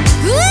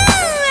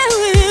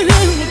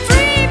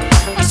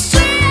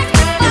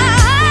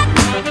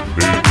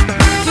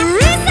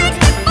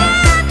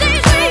 365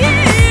 days a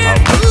year.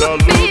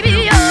 Baby,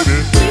 you're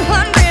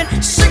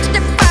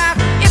 365.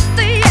 If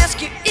they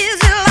ask you, is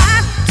it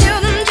life?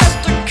 Tell them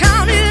just to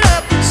count it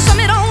up. Sum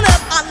it on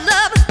up. I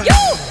love you.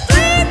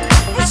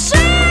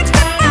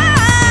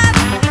 365.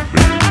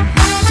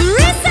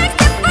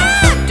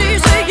 365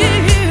 days a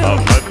year. How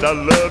much I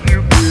love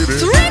you, baby.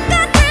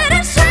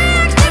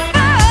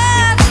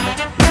 365.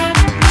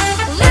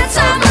 That's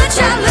how much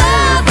I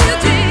love you,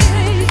 dear.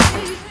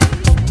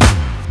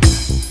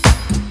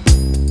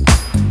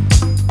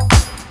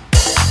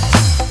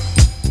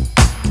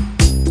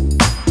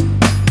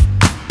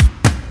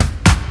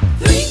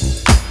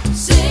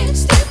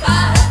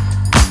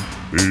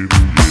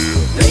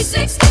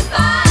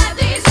 365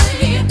 days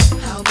a year.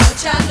 How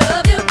much I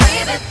love you,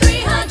 baby.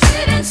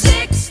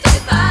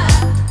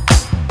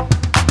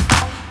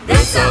 365.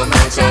 That's how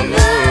much I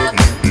love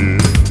you.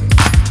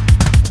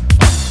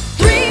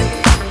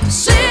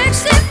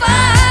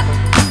 365.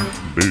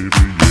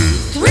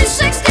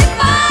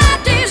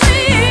 365 days a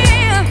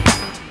year.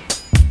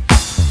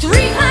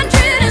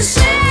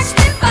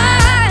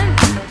 365.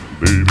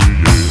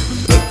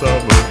 That's how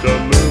much I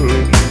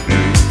love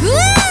you,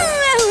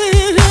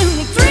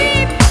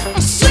 baby.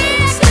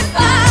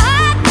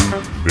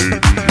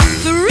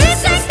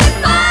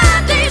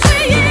 365 days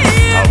a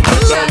year.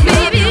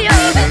 Baby,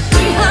 you're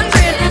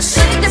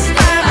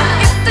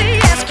 365. If they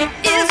ask you,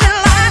 is it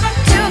life?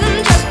 Tell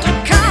them just to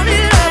count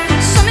it up.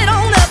 Sum it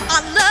on up. I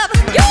love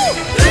you.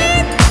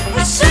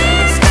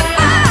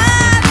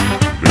 365.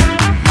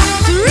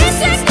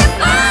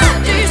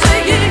 365 days a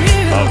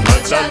year. How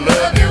much I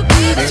love you,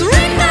 baby.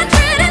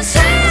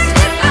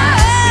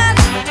 365.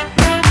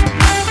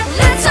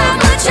 That's how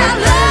much I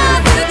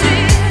love you,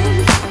 dear.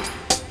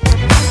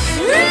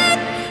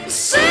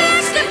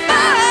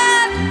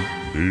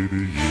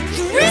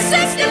 365.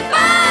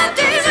 365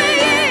 days a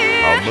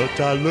year. How much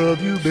I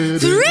love you, baby.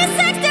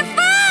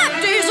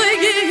 365 days a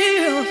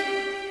year.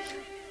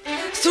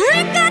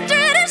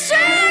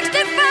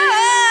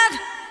 365.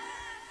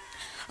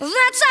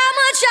 That's how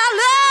much I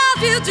love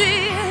you,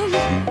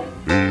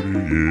 dear.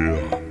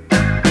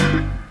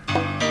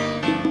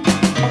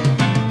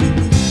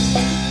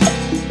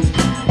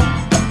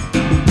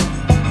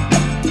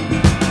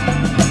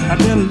 I've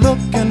been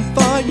looking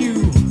for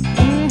you,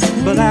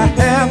 but I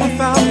haven't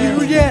found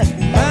you yet.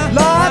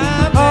 Lord,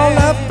 all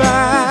I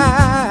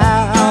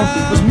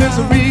found was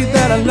misery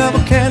that I never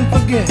can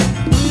forget.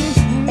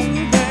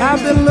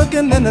 I've been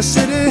looking in the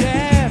city,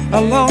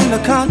 along the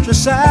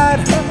countryside.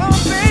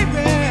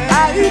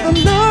 I even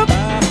look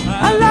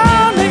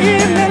along the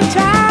evening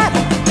tide.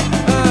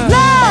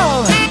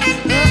 Love,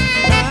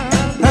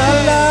 I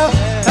love,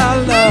 I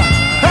love,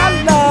 I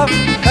love,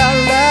 I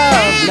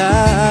love,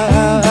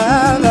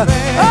 love.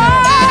 Oh, I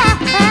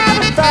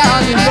haven't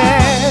found you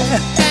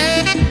yet.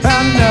 I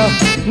know,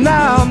 no,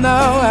 no,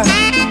 I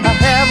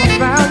haven't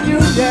found you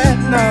yet.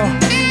 No,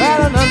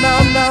 no,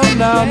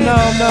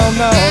 no,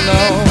 no, no.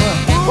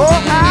 Oh,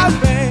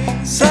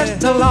 I've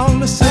searched along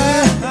the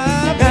sea,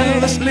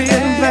 endlessly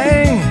in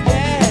vain.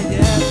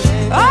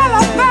 All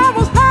I found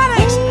was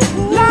heartaches,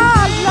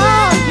 Lord,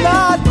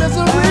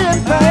 misery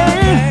and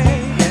pain.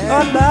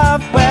 Oh,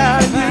 love, where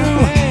are you?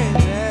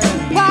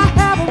 Why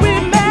haven't we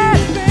met?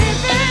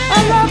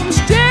 Oh, love, I'm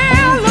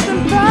still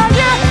looking for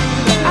you.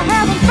 I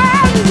haven't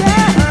found you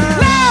yet.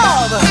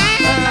 Love,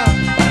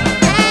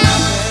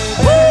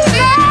 ooh,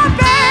 love,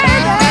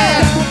 baby.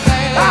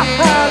 Oh,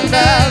 love,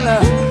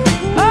 love.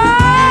 Oh,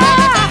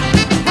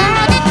 I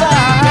haven't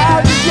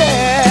found you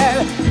yet.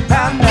 I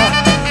know,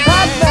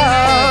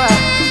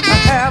 I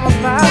haven't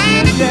found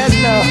you yet.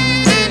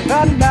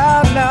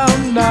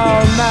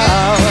 No, no.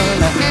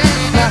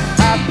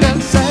 I've been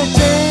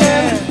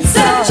searching,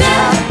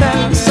 I've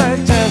been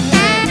searching,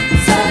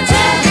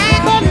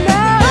 but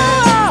no,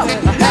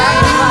 I haven't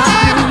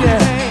found you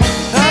yet.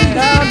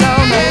 No,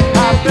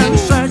 I've been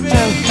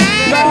searching,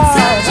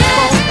 Lord,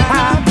 for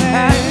high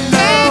and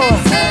low,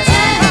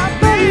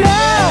 but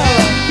no,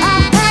 I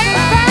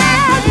haven't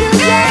found you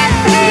yet.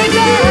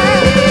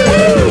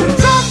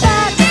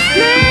 Somebody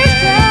please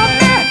tell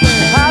me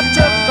how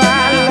to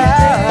find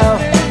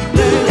love.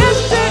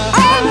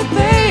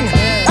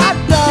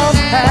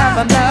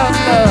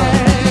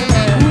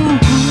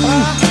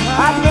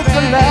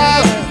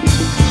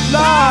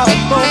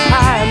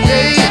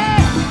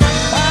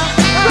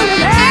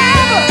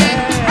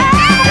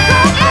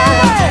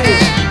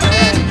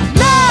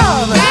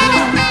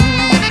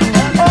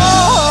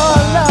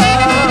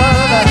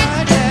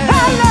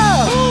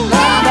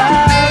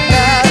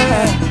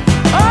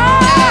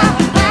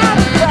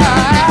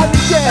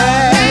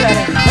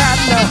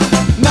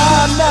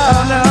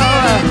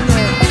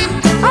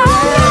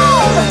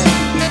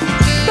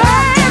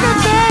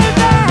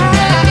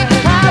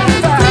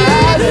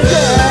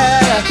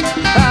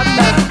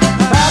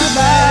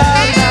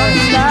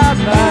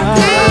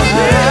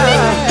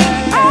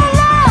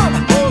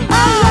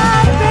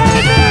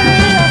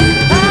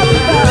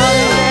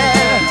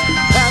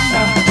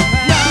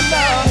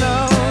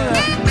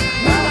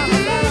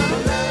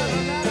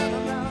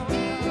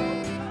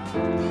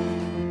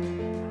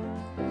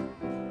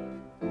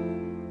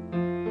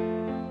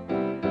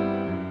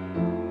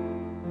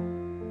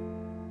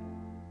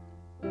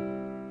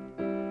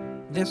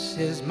 This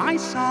is my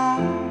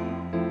song,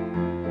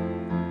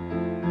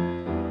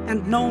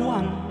 and no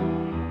one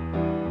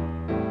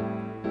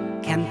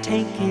can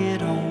take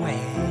it away.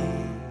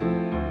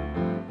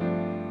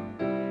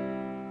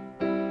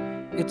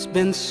 It's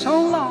been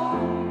so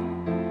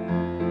long,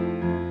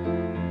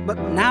 but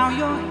now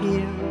you're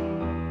here,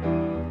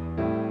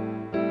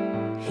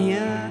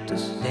 here to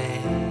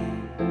stay.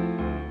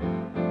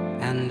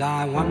 And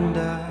I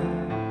wonder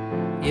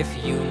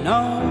if you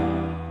know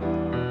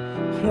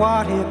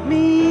what it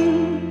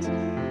means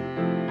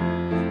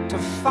to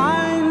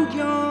find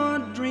your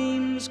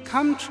dreams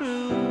come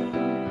true.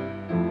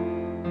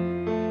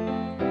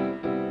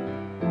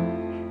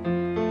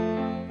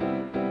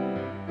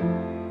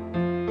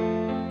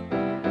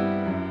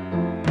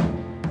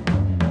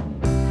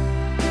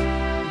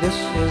 This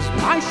is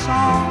my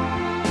song,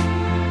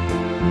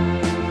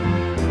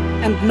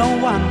 and no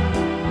one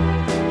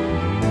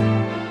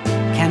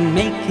can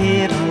make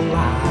it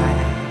alive.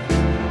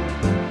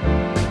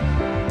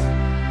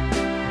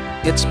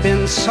 It's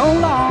been so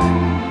long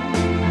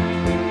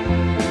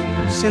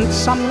since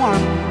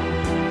someone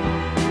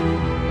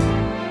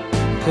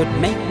could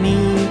make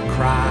me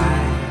cry.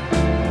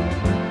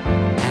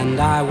 And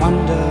I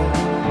wonder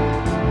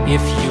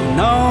if you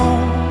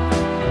know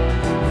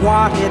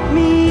what it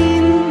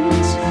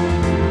means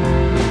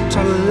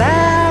to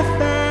laugh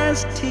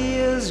as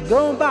tears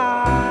go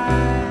by.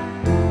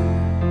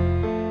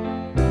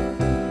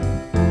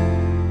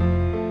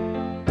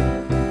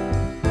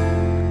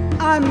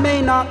 I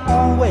may not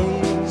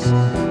always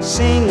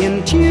sing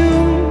in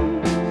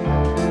tune,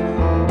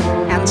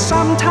 and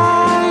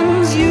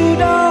sometimes you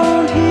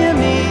don't hear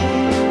me,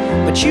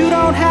 but you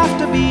don't have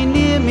to be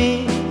near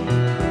me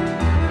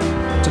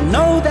to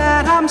know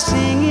that I'm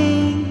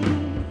singing.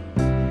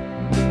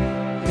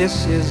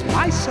 This is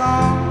my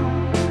song,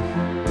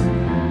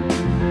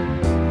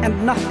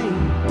 and nothing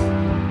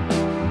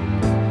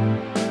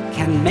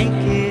can make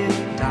it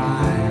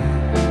die.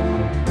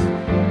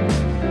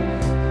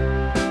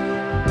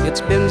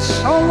 It's been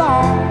so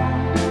long,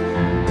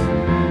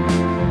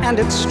 and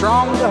it's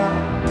stronger.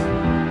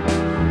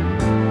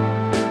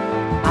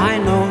 I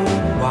know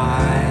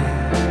why,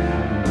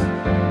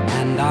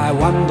 and I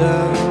wonder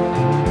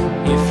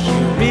if you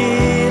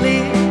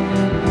really,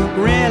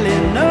 really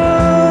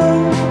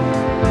know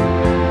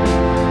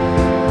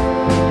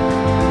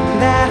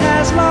that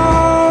as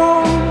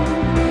long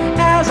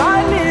as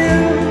I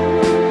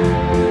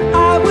live,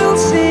 I will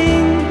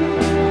sing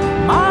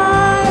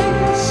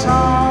my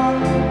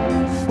song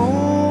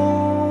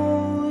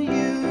for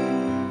you.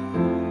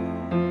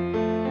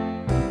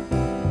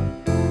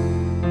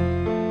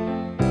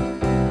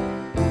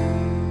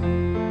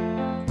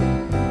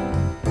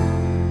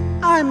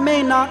 I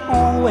may not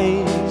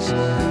always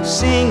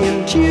sing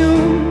in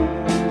tune,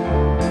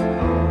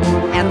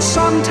 and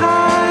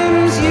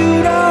sometimes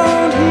you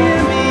don't hear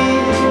me,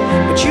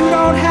 but you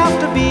don't have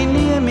to be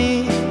near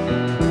me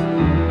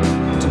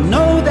to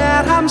know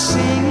that I'm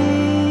singing.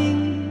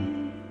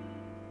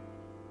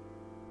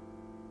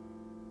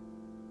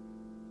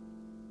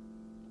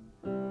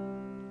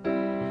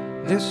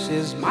 This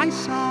is my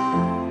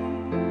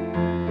song,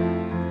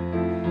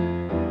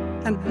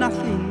 and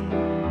nothing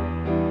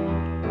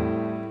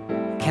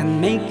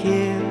can make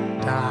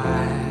it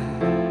die.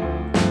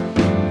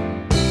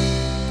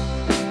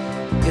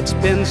 It's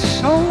been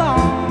so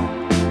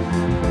long,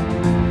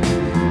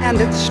 and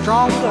it's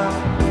stronger.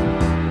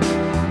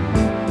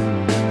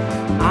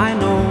 I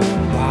know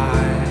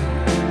why,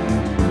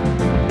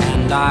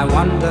 and I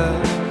wonder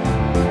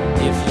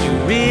if you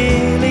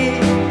really,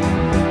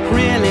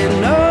 really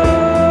know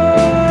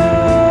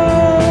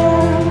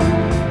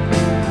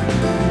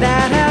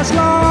that as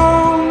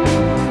long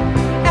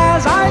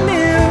as I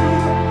live,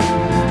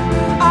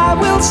 I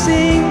will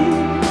sing